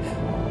deck.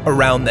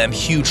 Around them,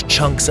 huge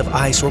chunks of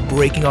ice were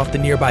breaking off the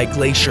nearby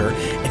glacier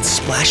and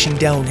splashing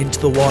down into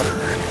the water.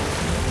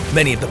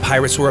 Many of the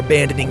pirates were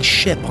abandoning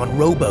ship on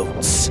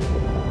rowboats.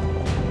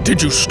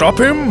 "Did you stop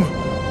him?"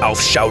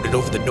 Alf shouted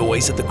over the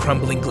noise of the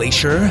crumbling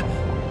glacier.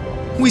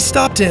 "We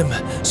stopped him,"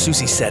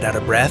 Susie said out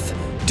of breath.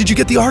 "Did you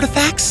get the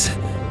artifacts?"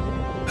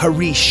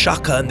 Harish,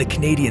 Shaka, and the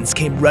Canadians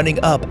came running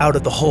up out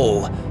of the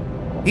hole.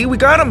 "Hey, we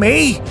got him,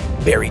 eh?"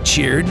 Barry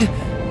cheered.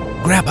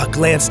 Grandpa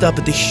glanced up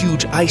at the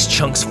huge ice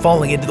chunks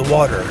falling into the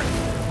water.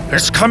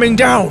 "It's coming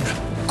down!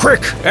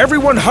 Quick,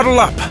 everyone huddle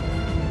up!"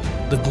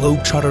 The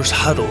Globetrotters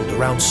huddled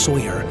around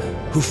Sawyer,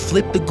 who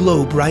flipped the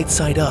globe right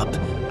side up,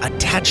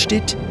 attached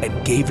it,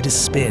 and gave it a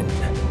spin.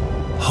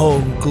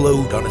 Home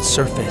glowed on its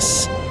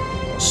surface.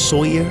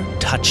 Sawyer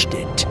touched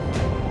it.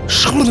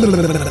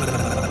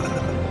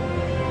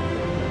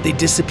 They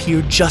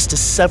disappeared just as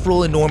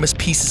several enormous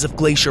pieces of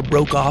glacier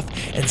broke off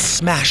and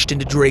smashed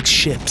into Drake's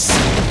ships.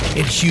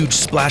 In huge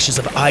splashes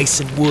of ice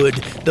and wood,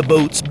 the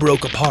boats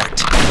broke apart.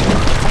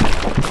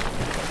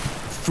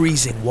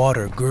 Freezing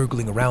water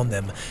gurgling around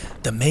them,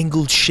 the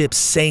mangled ships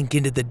sank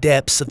into the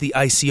depths of the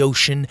icy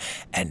ocean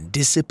and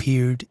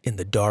disappeared in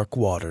the dark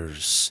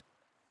waters.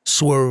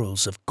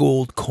 Swirls of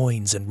gold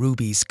coins and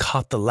rubies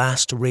caught the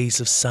last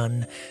rays of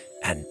sun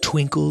and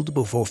twinkled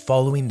before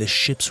following the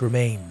ship's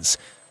remains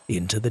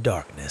into the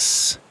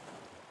darkness.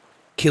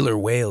 Killer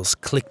whales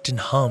clicked and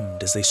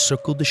hummed as they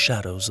circled the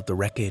shadows of the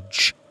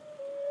wreckage.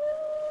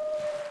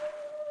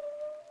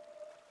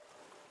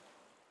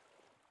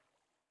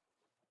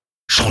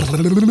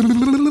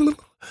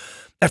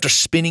 After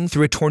spinning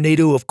through a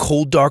tornado of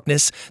cold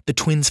darkness, the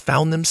twins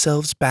found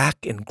themselves back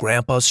in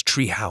Grandpa's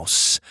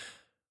treehouse.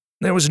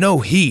 There was no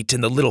heat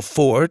in the little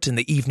fort and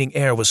the evening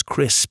air was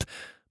crisp,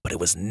 but it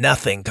was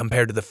nothing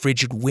compared to the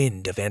frigid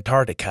wind of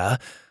Antarctica,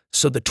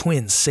 so the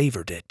twins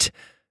savored it.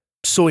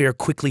 Sawyer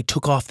quickly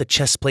took off the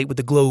chest plate with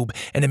the globe,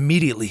 and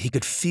immediately he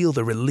could feel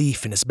the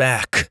relief in his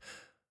back.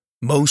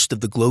 Most of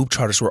the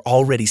Globetrotters were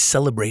already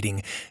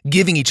celebrating,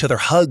 giving each other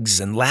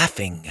hugs and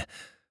laughing.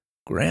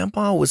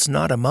 Grandpa was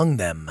not among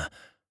them.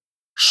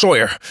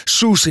 "Sawyer,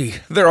 Susie,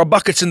 there are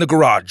buckets in the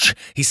garage,"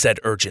 he said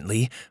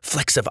urgently,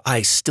 flecks of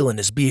ice still in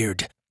his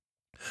beard.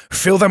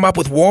 "Fill them up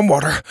with warm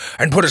water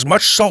and put as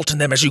much salt in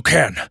them as you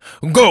can.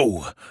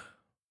 Go!"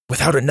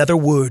 Without another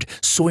word,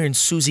 Sawyer and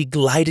Susie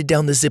glided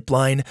down the zip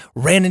line,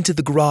 ran into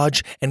the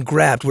garage, and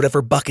grabbed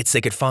whatever buckets they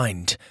could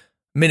find.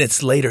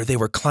 Minutes later, they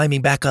were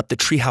climbing back up the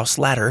treehouse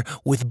ladder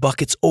with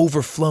buckets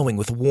overflowing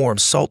with warm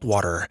salt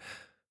water.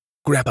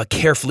 Grandpa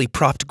carefully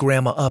propped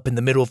Grandma up in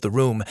the middle of the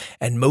room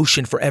and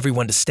motioned for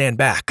everyone to stand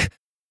back.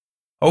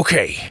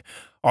 "Okay,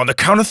 on the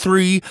count of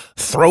 3,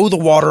 throw the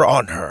water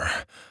on her.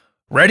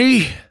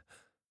 Ready?"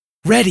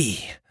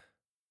 "Ready."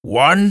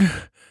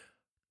 1,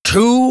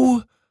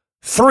 2,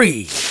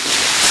 3.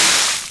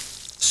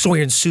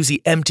 Sawyer and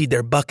Susie emptied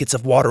their buckets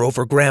of water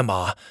over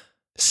Grandma.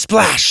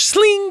 Splash,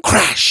 sling,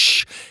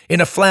 crash! In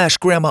a flash,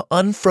 Grandma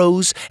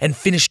unfroze and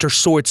finished her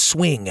sword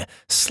swing,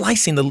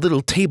 slicing the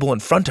little table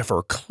in front of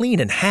her clean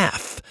in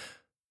half.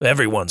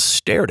 Everyone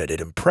stared at it,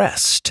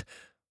 impressed.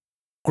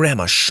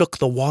 Grandma shook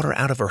the water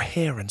out of her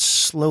hair and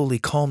slowly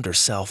calmed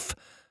herself.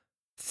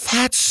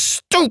 "That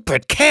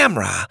stupid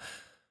camera!"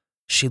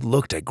 She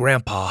looked at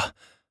Grandpa.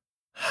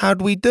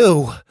 "How'd we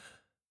do?"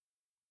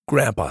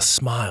 Grandpa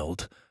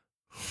smiled.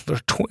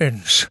 "The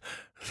twins,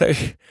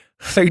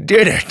 they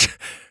did it.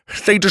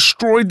 They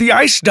destroyed the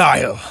ice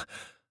dial."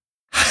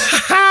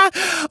 "Ha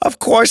ha! Of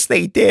course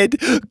they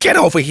did. Get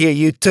over here,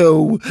 you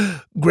two."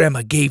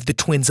 Grandma gave the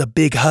twins a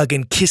big hug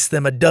and kissed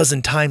them a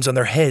dozen times on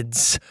their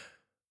heads.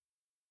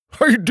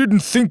 "I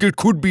didn't think it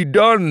could be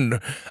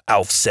done,"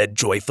 Alf said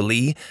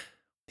joyfully.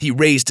 He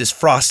raised his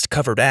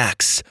frost-covered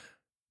axe.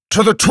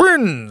 "To the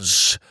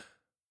twins!"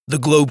 The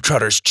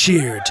Globetrotters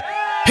cheered.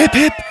 "Hip,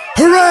 hip,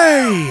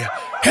 hooray!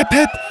 Hip,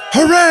 hip,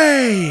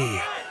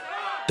 hooray!"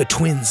 The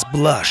twins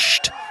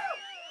blushed.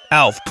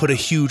 Alf put a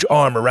huge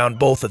arm around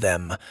both of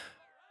them.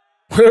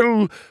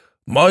 "Well,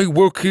 my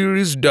work here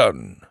is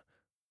done.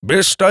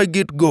 Best I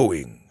get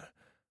going."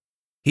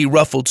 He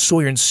ruffled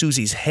Sawyer and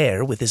Susie's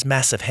hair with his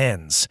massive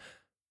hands.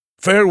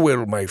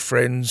 "Farewell, my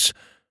friends.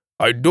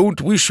 I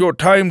don't wish your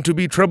time to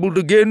be troubled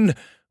again,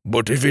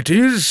 but if it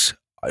is,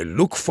 I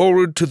look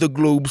forward to the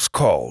Globe's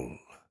call."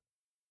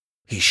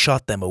 He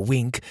shot them a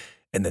wink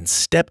and then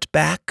stepped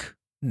back,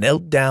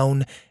 knelt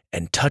down,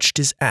 and touched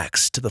his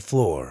axe to the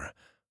floor.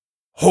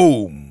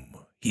 "Home,"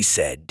 he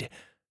said.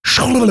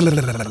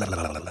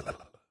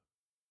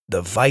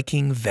 The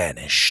Viking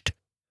vanished.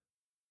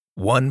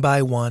 One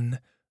by one,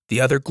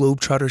 the other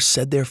Globetrotters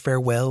said their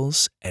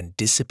farewells and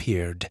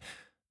disappeared.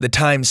 The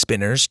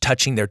Timespinners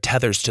touching their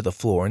tethers to the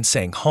floor and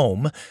saying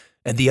home,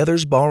 and the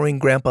others borrowing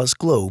Grandpa's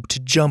globe to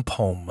jump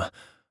home.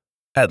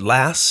 At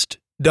last,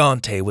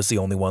 Dante was the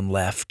only one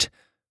left.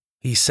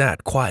 He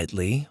sat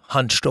quietly,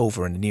 hunched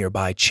over in a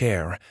nearby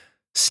chair,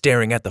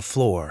 staring at the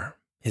floor,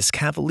 his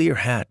cavalier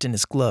hat in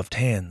his gloved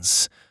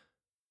hands.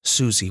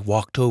 Susie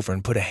walked over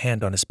and put a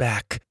hand on his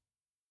back.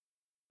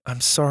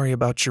 "I'm sorry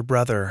about your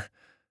brother,"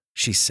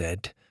 she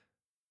said.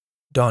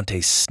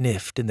 Dante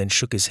sniffed and then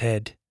shook his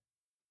head.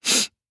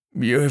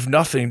 "You have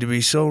nothing to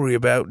be sorry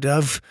about,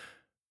 Dove.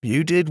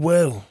 You did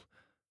well."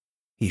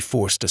 He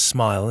forced a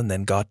smile and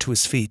then got to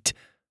his feet.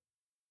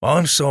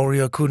 "I'm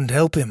sorry I couldn't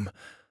help him.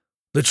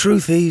 The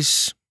truth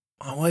is,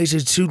 I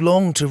waited too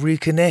long to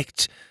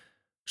reconnect,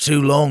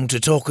 too long to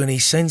talk any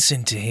sense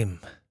into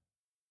him."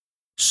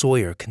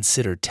 Sawyer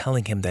considered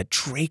telling him that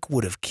Drake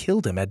would have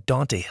killed him had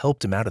Dante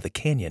helped him out of the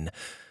canyon,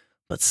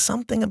 but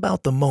something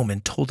about the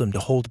moment told him to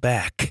hold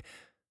back.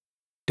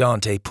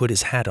 Dante put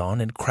his hat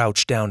on and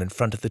crouched down in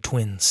front of the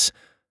twins.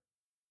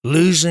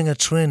 "Losing a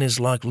twin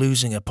is like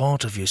losing a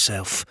part of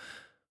yourself.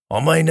 I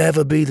may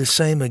never be the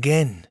same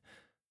again,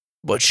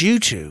 but you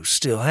two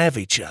still have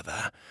each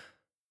other.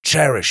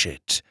 Cherish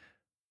it.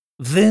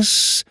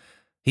 This,"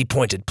 he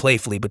pointed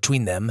playfully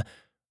between them,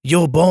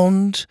 "your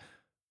bond,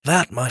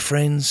 that, my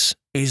friends,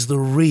 is the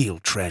real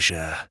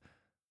treasure."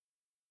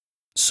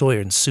 Sawyer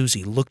and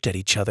Susie looked at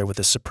each other with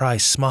a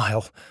surprised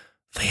smile.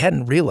 They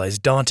hadn't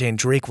realized Dante and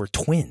Drake were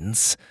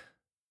twins.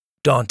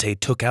 Dante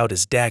took out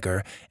his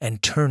dagger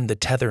and turned the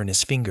tether in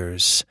his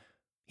fingers.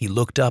 He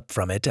looked up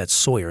from it at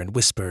Sawyer and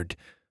whispered,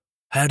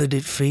 "How did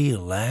it feel,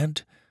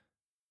 lad?"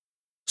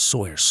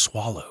 Sawyer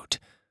swallowed.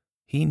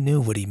 He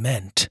knew what he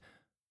meant.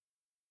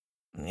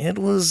 "It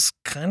was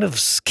kind of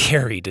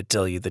scary, to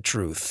tell you the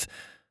truth."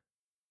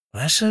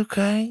 "That's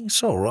okay.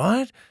 It's all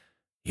right.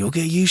 You'll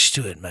get used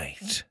to it,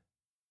 mate."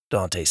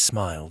 Dante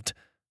smiled.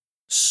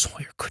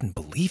 Sawyer couldn't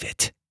believe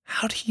it.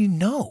 "How do you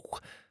know?"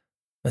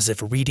 As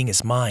if reading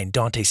his mind,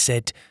 Dante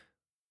said,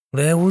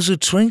 "There was a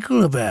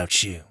twinkle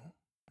about you.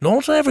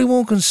 Not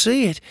everyone can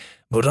see it,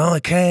 but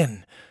I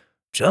can.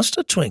 Just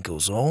a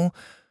twinkle's all,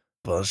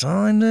 but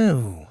I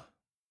knew."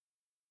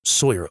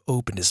 Sawyer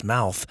opened his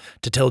mouth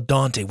to tell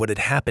Dante what had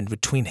happened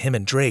between him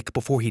and Drake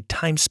before he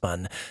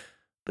time-spun,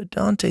 but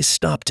Dante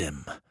stopped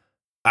him.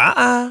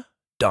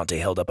 Dante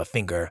held up a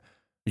finger.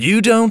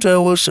 "You don't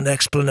owe us an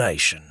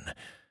explanation.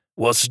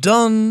 What's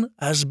done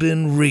has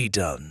been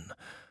redone.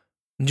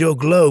 Your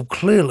globe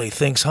clearly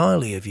thinks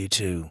highly of you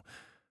two.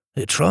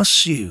 It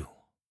trusts you,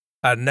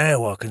 and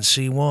now I can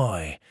see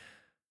why.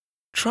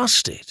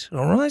 Trust it,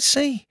 all right,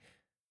 see?"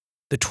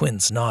 The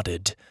twins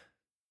nodded.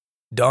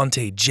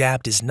 Dante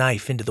jabbed his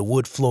knife into the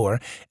wood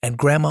floor, and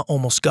Grandma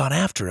almost got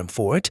after him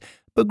for it,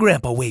 but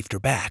Grandpa waved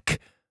her back.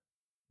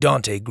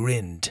 Dante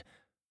grinned.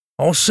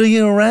 I'll see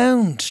you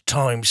around,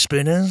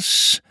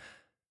 Timespinners.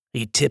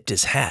 He tipped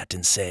his hat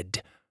and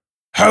said,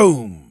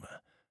 Home!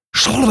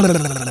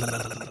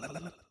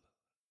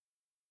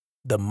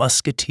 The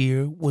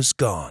musketeer was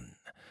gone.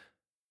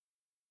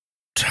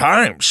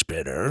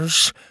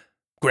 Timespinners?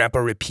 Grandpa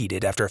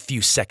repeated after a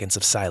few seconds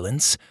of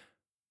silence.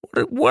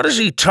 What is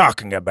he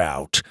talking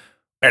about?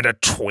 And a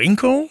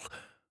twinkle?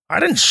 I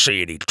didn't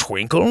see any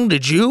twinkle,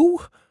 did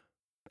you?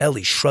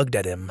 Ellie shrugged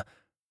at him.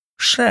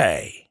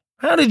 Say,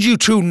 how did you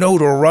two know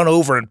to run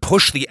over and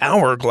push the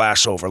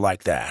hourglass over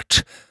like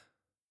that?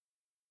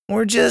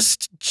 We're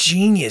just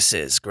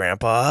geniuses,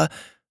 Grandpa,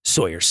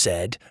 Sawyer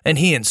said, and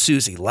he and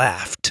Susie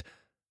laughed.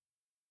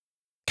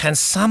 Can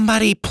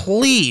somebody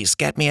please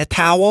get me a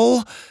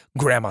towel?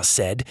 Grandma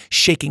said,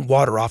 shaking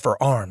water off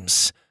her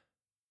arms.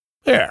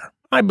 Here,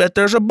 I bet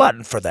there's a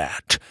button for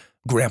that,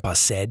 Grandpa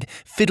said,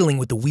 fiddling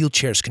with the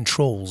wheelchair's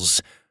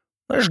controls.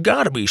 There's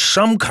got to be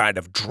some kind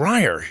of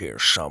dryer here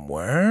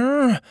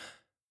somewhere.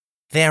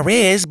 There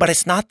is, but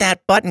it's not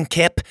that button,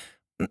 Kip.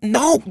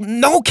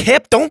 No,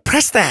 Kip, don't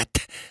press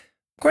that.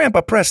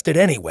 Grandpa pressed it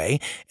anyway,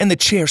 and the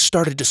chair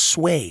started to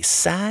sway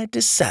side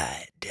to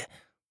side.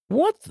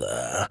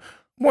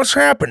 What's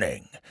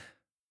happening?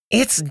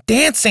 It's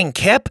dancing,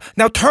 Kip.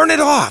 Now turn it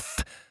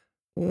off.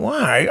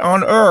 Why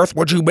on earth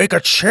would you make a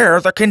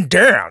chair that can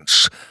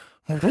dance?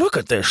 Look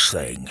at this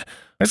thing.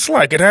 It's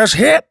like it has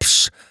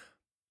hips.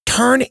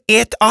 Turn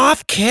it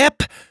off,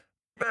 Kip.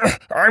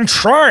 I'm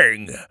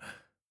trying.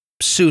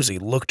 Susie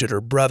looked at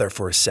her brother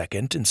for a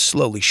second and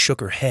slowly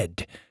shook her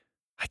head.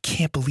 I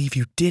can't believe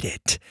you did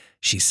it,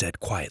 she said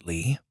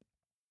quietly.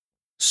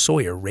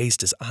 Sawyer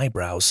raised his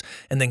eyebrows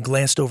and then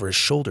glanced over his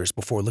shoulders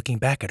before looking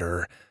back at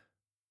her.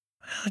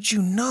 How'd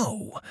you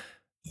know?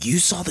 You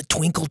saw the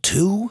twinkle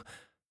too?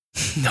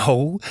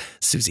 No,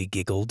 Susie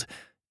giggled.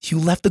 You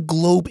left the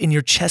globe in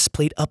your chest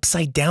plate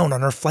upside down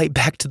on our flight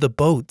back to the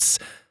boats.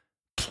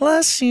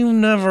 Plus, you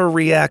never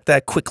react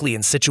that quickly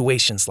in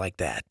situations like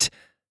that.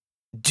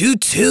 Do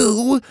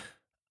too?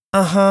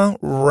 Uh-huh,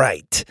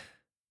 right.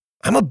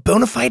 I'm a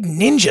bona fide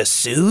ninja,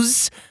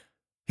 Suze.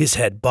 His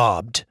head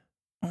bobbed.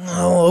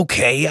 Oh,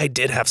 okay, I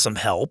did have some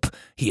help,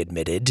 he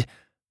admitted.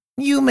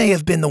 You may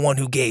have been the one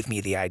who gave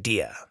me the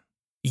idea.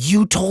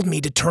 You told me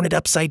to turn it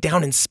upside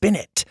down and spin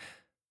it.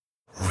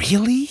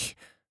 Really?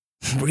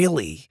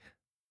 Really?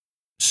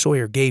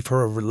 Sawyer gave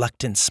her a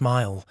reluctant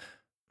smile.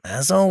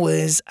 As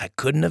always, I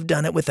couldn't have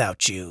done it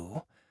without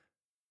you.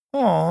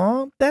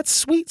 Aw, that's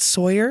sweet,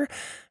 Sawyer,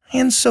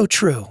 and so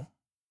true.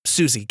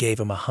 Susie gave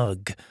him a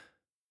hug.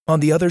 On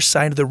the other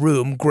side of the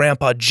room,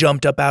 Grandpa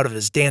jumped up out of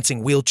his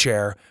dancing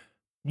wheelchair.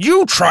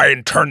 You try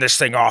and turn this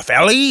thing off,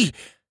 Ellie.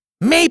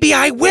 Maybe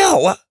I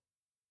will.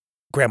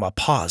 Grandma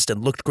paused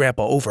and looked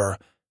Grandpa over.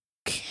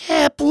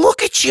 Kip,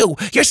 look at you.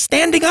 You're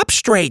standing up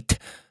straight.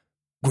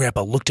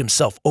 Grandpa looked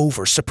himself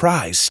over,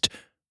 surprised.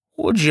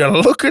 Would you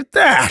look at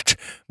that?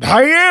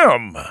 I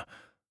am.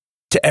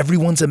 To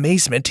everyone's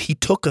amazement, he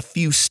took a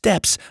few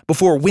steps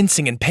before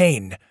wincing in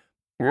pain.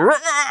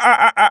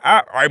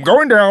 I'm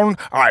going down.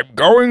 I'm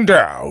going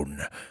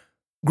down.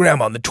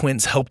 Grandma and the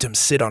twins helped him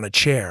sit on a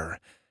chair.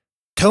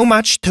 Too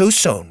much too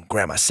soon,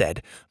 Grandma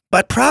said.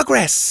 But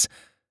progress.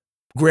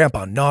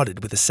 Grandpa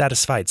nodded with a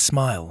satisfied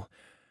smile.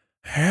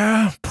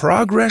 Yeah,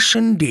 progress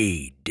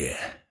indeed.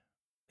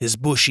 His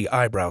bushy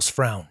eyebrows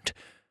frowned.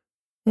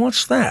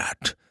 What's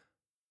that?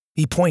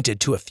 He pointed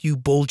to a few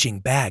bulging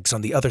bags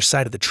on the other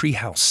side of the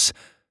treehouse.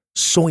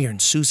 Sawyer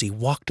and Susie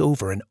walked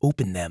over and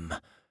opened them.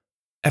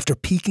 After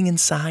peeking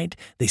inside,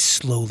 they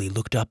slowly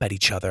looked up at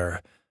each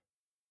other.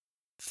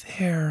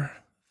 They're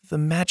the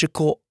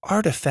magical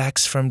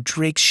artifacts from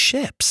Drake's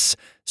ships,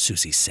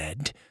 Susie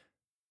said.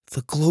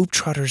 The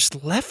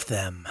Globetrotters left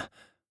them.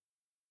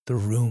 The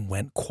room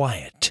went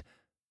quiet.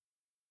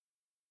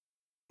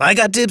 I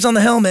got dibs on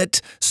the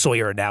helmet,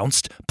 Sawyer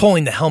announced,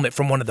 pulling the helmet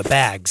from one of the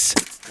bags.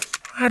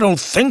 I don't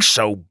think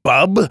so,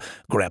 bub,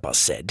 Grandpa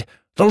said.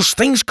 Those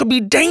things could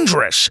be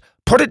dangerous.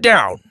 Put it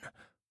down.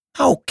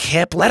 Oh,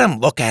 Kip, let him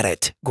look at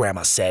it,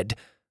 Grandma said.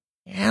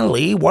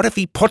 Ellie, what if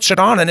he puts it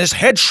on and his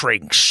head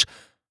shrinks?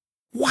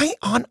 Why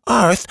on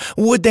earth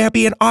would there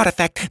be an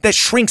artifact that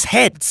shrinks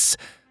heads?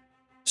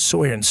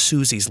 Sawyer and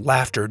Susie's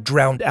laughter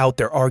drowned out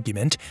their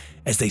argument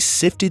as they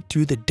sifted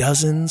through the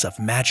dozens of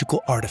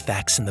magical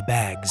artifacts in the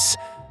bags.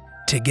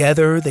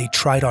 Together, they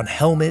tried on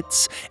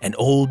helmets and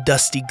old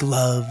dusty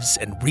gloves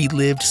and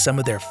relived some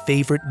of their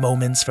favorite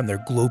moments from their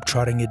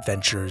globetrotting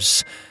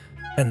adventures.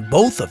 And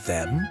both of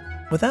them,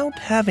 without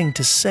having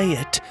to say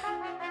it,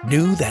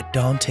 knew that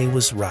Dante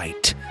was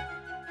right.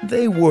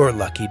 They were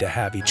lucky to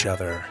have each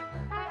other.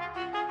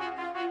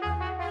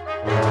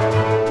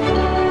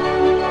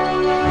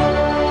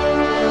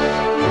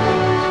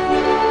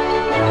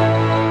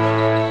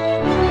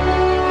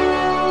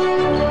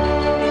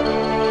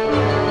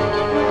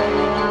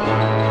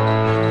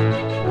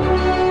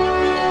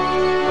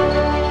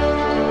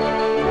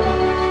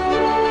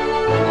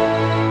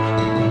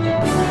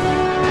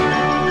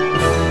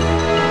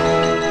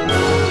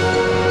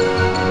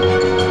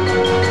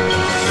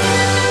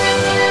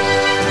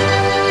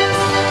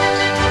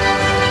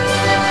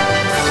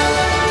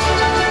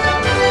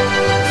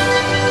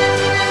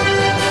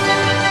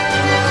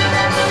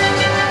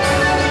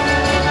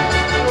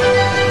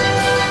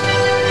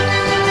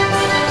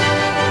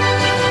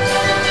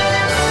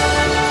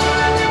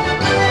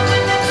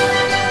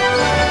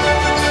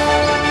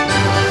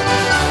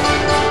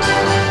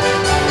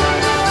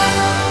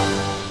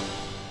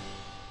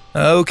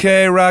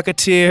 Okay,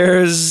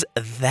 Rocketeers,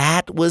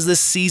 that was the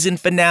season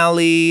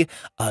finale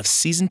of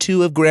Season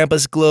 2 of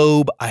Grandpa's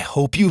Globe. I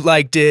hope you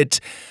liked it.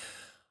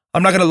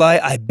 I'm not going to lie,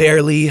 I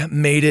barely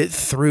made it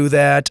through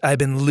that. I've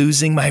been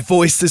losing my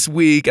voice this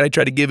week. I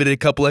tried to give it a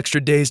couple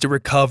extra days to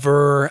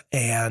recover,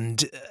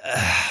 and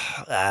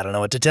I don't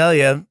know what to tell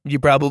you. You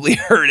probably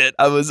heard it.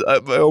 I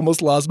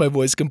almost lost my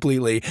voice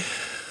completely.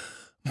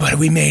 But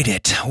we made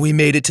it. We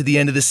made it to the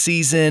end of the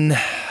season,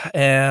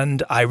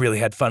 and I really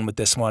had fun with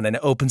this one, and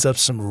it opens up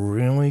some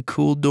really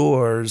cool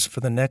doors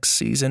for the next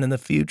season in the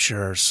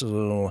future,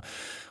 so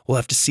we'll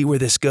have to see where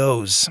this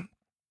goes.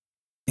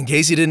 In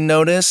case you didn't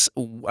notice,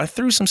 I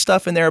threw some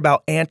stuff in there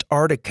about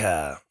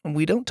Antarctica.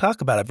 We don't talk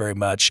about it very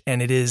much,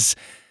 and it is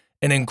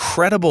an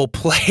incredible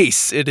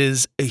place. It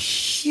is a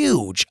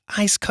huge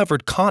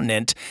ice-covered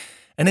continent,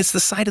 and it's the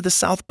site of the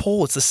South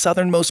Pole. It's the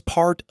southernmost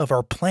part of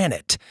our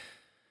planet.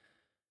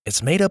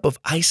 It's made up of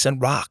ice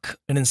and rock,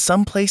 and in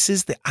some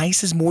places, the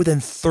ice is more than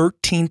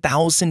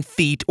 13,000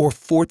 feet or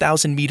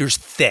 4,000 meters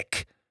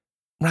thick.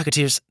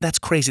 Rocketeers, that's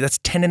crazy. That's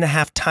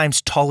 10.5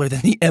 times taller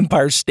than the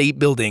Empire State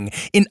Building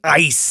in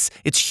ice.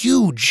 It's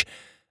huge.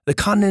 The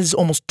continent is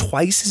almost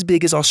twice as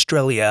big as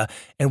Australia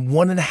and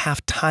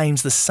 1.5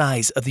 times the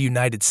size of the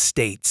United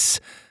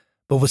States.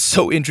 But what's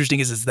so interesting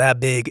is it's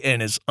that big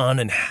and is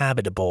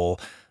uninhabitable.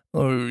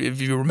 Or if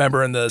you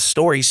remember in the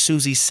story,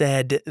 Susie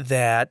said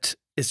that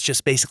it's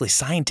just basically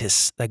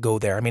scientists that go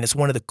there. I mean, it's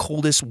one of the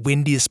coldest,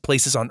 windiest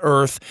places on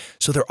Earth,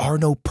 so there are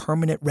no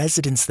permanent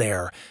residents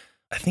there.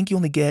 I think you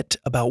only get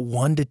about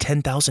 1 to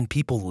 10,000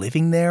 people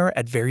living there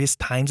at various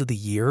times of the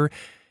year,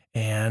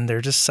 and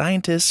they're just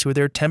scientists who are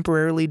there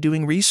temporarily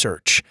doing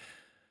research.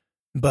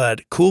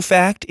 But cool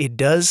fact, it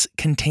does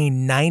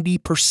contain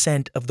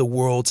 90% of the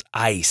world's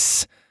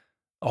ice.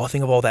 Oh,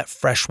 think of all that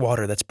fresh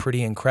water. That's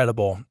pretty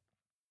incredible.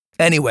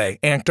 Anyway,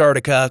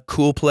 Antarctica,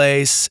 cool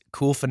place,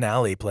 cool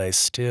finale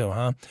place too,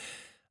 huh?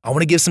 I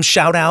want to give some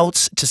shout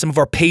outs to some of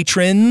our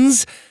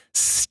patrons.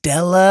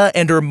 Stella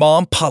and her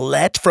mom,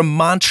 Paulette from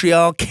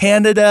Montreal,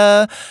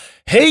 Canada.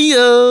 Hey,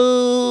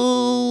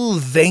 yo!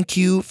 Thank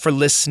you for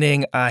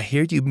listening. I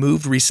hear you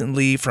moved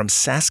recently from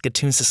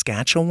Saskatoon,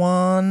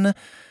 Saskatchewan.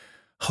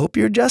 Hope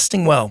you're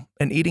adjusting well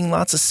and eating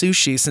lots of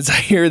sushi, since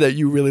I hear that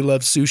you really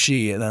love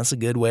sushi, and that's a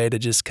good way to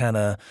just kind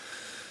of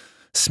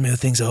smooth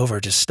things over.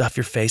 Just stuff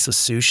your face with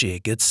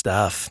sushi. Good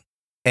stuff.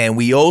 And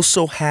we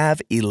also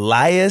have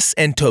Elias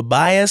and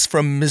Tobias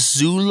from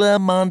Missoula,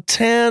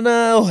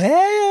 Montana.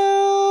 Hey!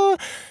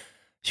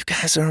 You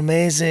guys are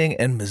amazing,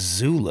 and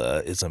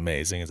Missoula is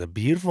amazing. It's a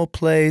beautiful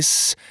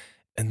place,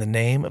 and the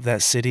name of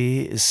that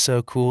city is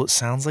so cool. It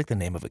sounds like the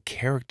name of a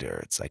character.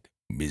 It's like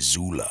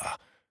Missoula.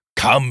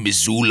 Come,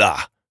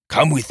 Missoula.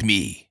 Come with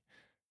me.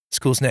 It's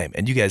the coolest name,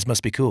 and you guys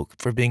must be cool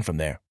for being from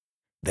there.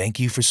 Thank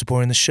you for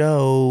supporting the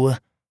show.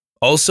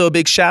 Also, a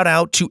big shout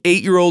out to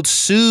 8-year-old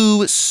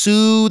Sue.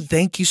 Sue,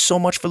 thank you so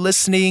much for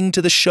listening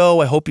to the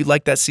show. I hope you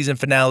liked that season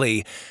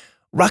finale.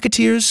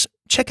 Rocketeers,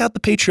 check out the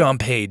Patreon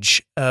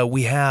page.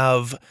 We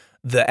have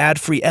the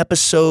ad-free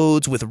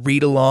episodes with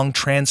read-along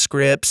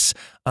transcripts.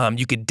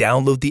 You could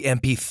download the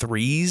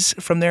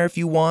MP3s from there if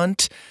you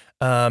want.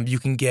 You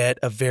can get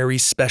a very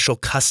special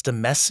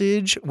custom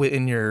message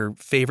in your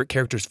favorite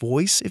character's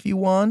voice if you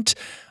want,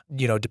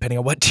 depending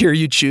on what tier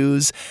you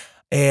choose.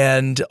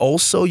 And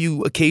also,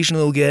 you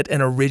occasionally will get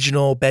an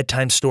original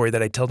bedtime story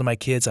that I tell to my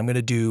kids. I'm going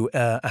to do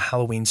a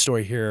Halloween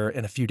story here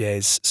in a few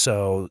days,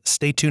 so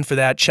stay tuned for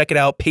that. Check it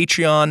out,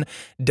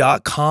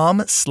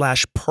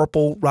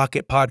 patreon.com/Purple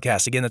Rocket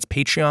Podcast. Again, that's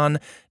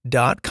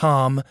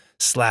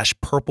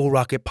patreon.com/Purple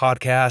Rocket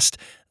Podcast.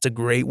 It's a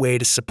great way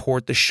to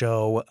support the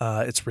show.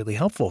 It's really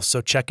helpful,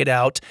 so check it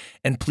out.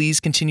 And please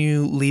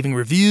continue leaving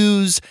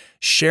reviews,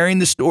 sharing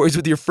the stories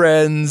with your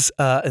friends,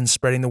 and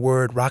spreading the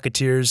word.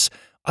 Rocketeers,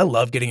 I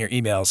love getting your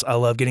emails. I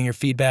love getting your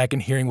feedback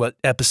and hearing what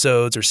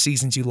episodes or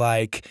seasons you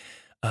like.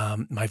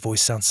 My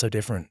voice sounds so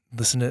different.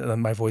 Listen to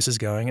my voice is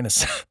going, and I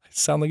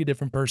sound like a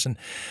different person.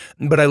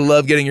 But I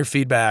love getting your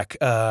feedback.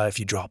 If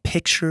you draw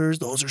pictures,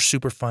 those are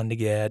super fun to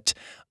get.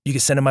 You can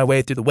send them my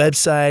way through the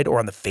website or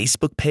on the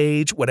Facebook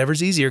page.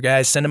 Whatever's easier,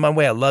 guys. Send them my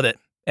way. I love it.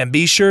 And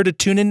be sure to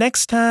tune in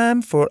next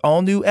time for an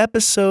all-new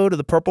episode of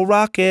The Purple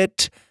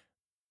Rocket.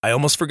 I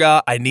almost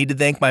forgot, I need to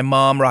thank my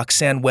mom,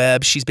 Roxanne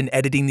Webb. She's been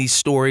editing these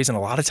stories, and a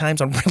lot of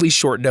times on really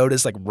short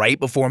notice, like right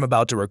before I'm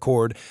about to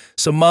record.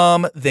 So,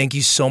 Mom, thank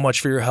you so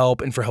much for your help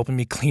and for helping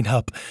me clean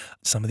up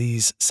some of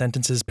these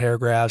sentences,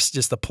 paragraphs,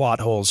 just the plot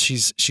holes.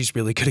 She's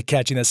really good at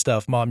catching that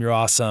stuff. Mom, you're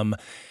awesome.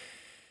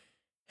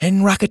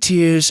 And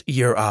Rocketeers,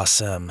 you're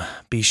awesome.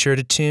 Be sure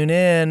to tune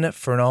in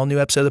for an all-new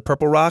episode of The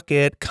Purple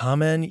Rocket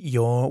coming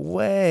your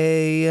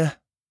way.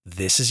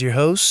 This is your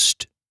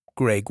host,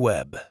 Greg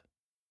Webb.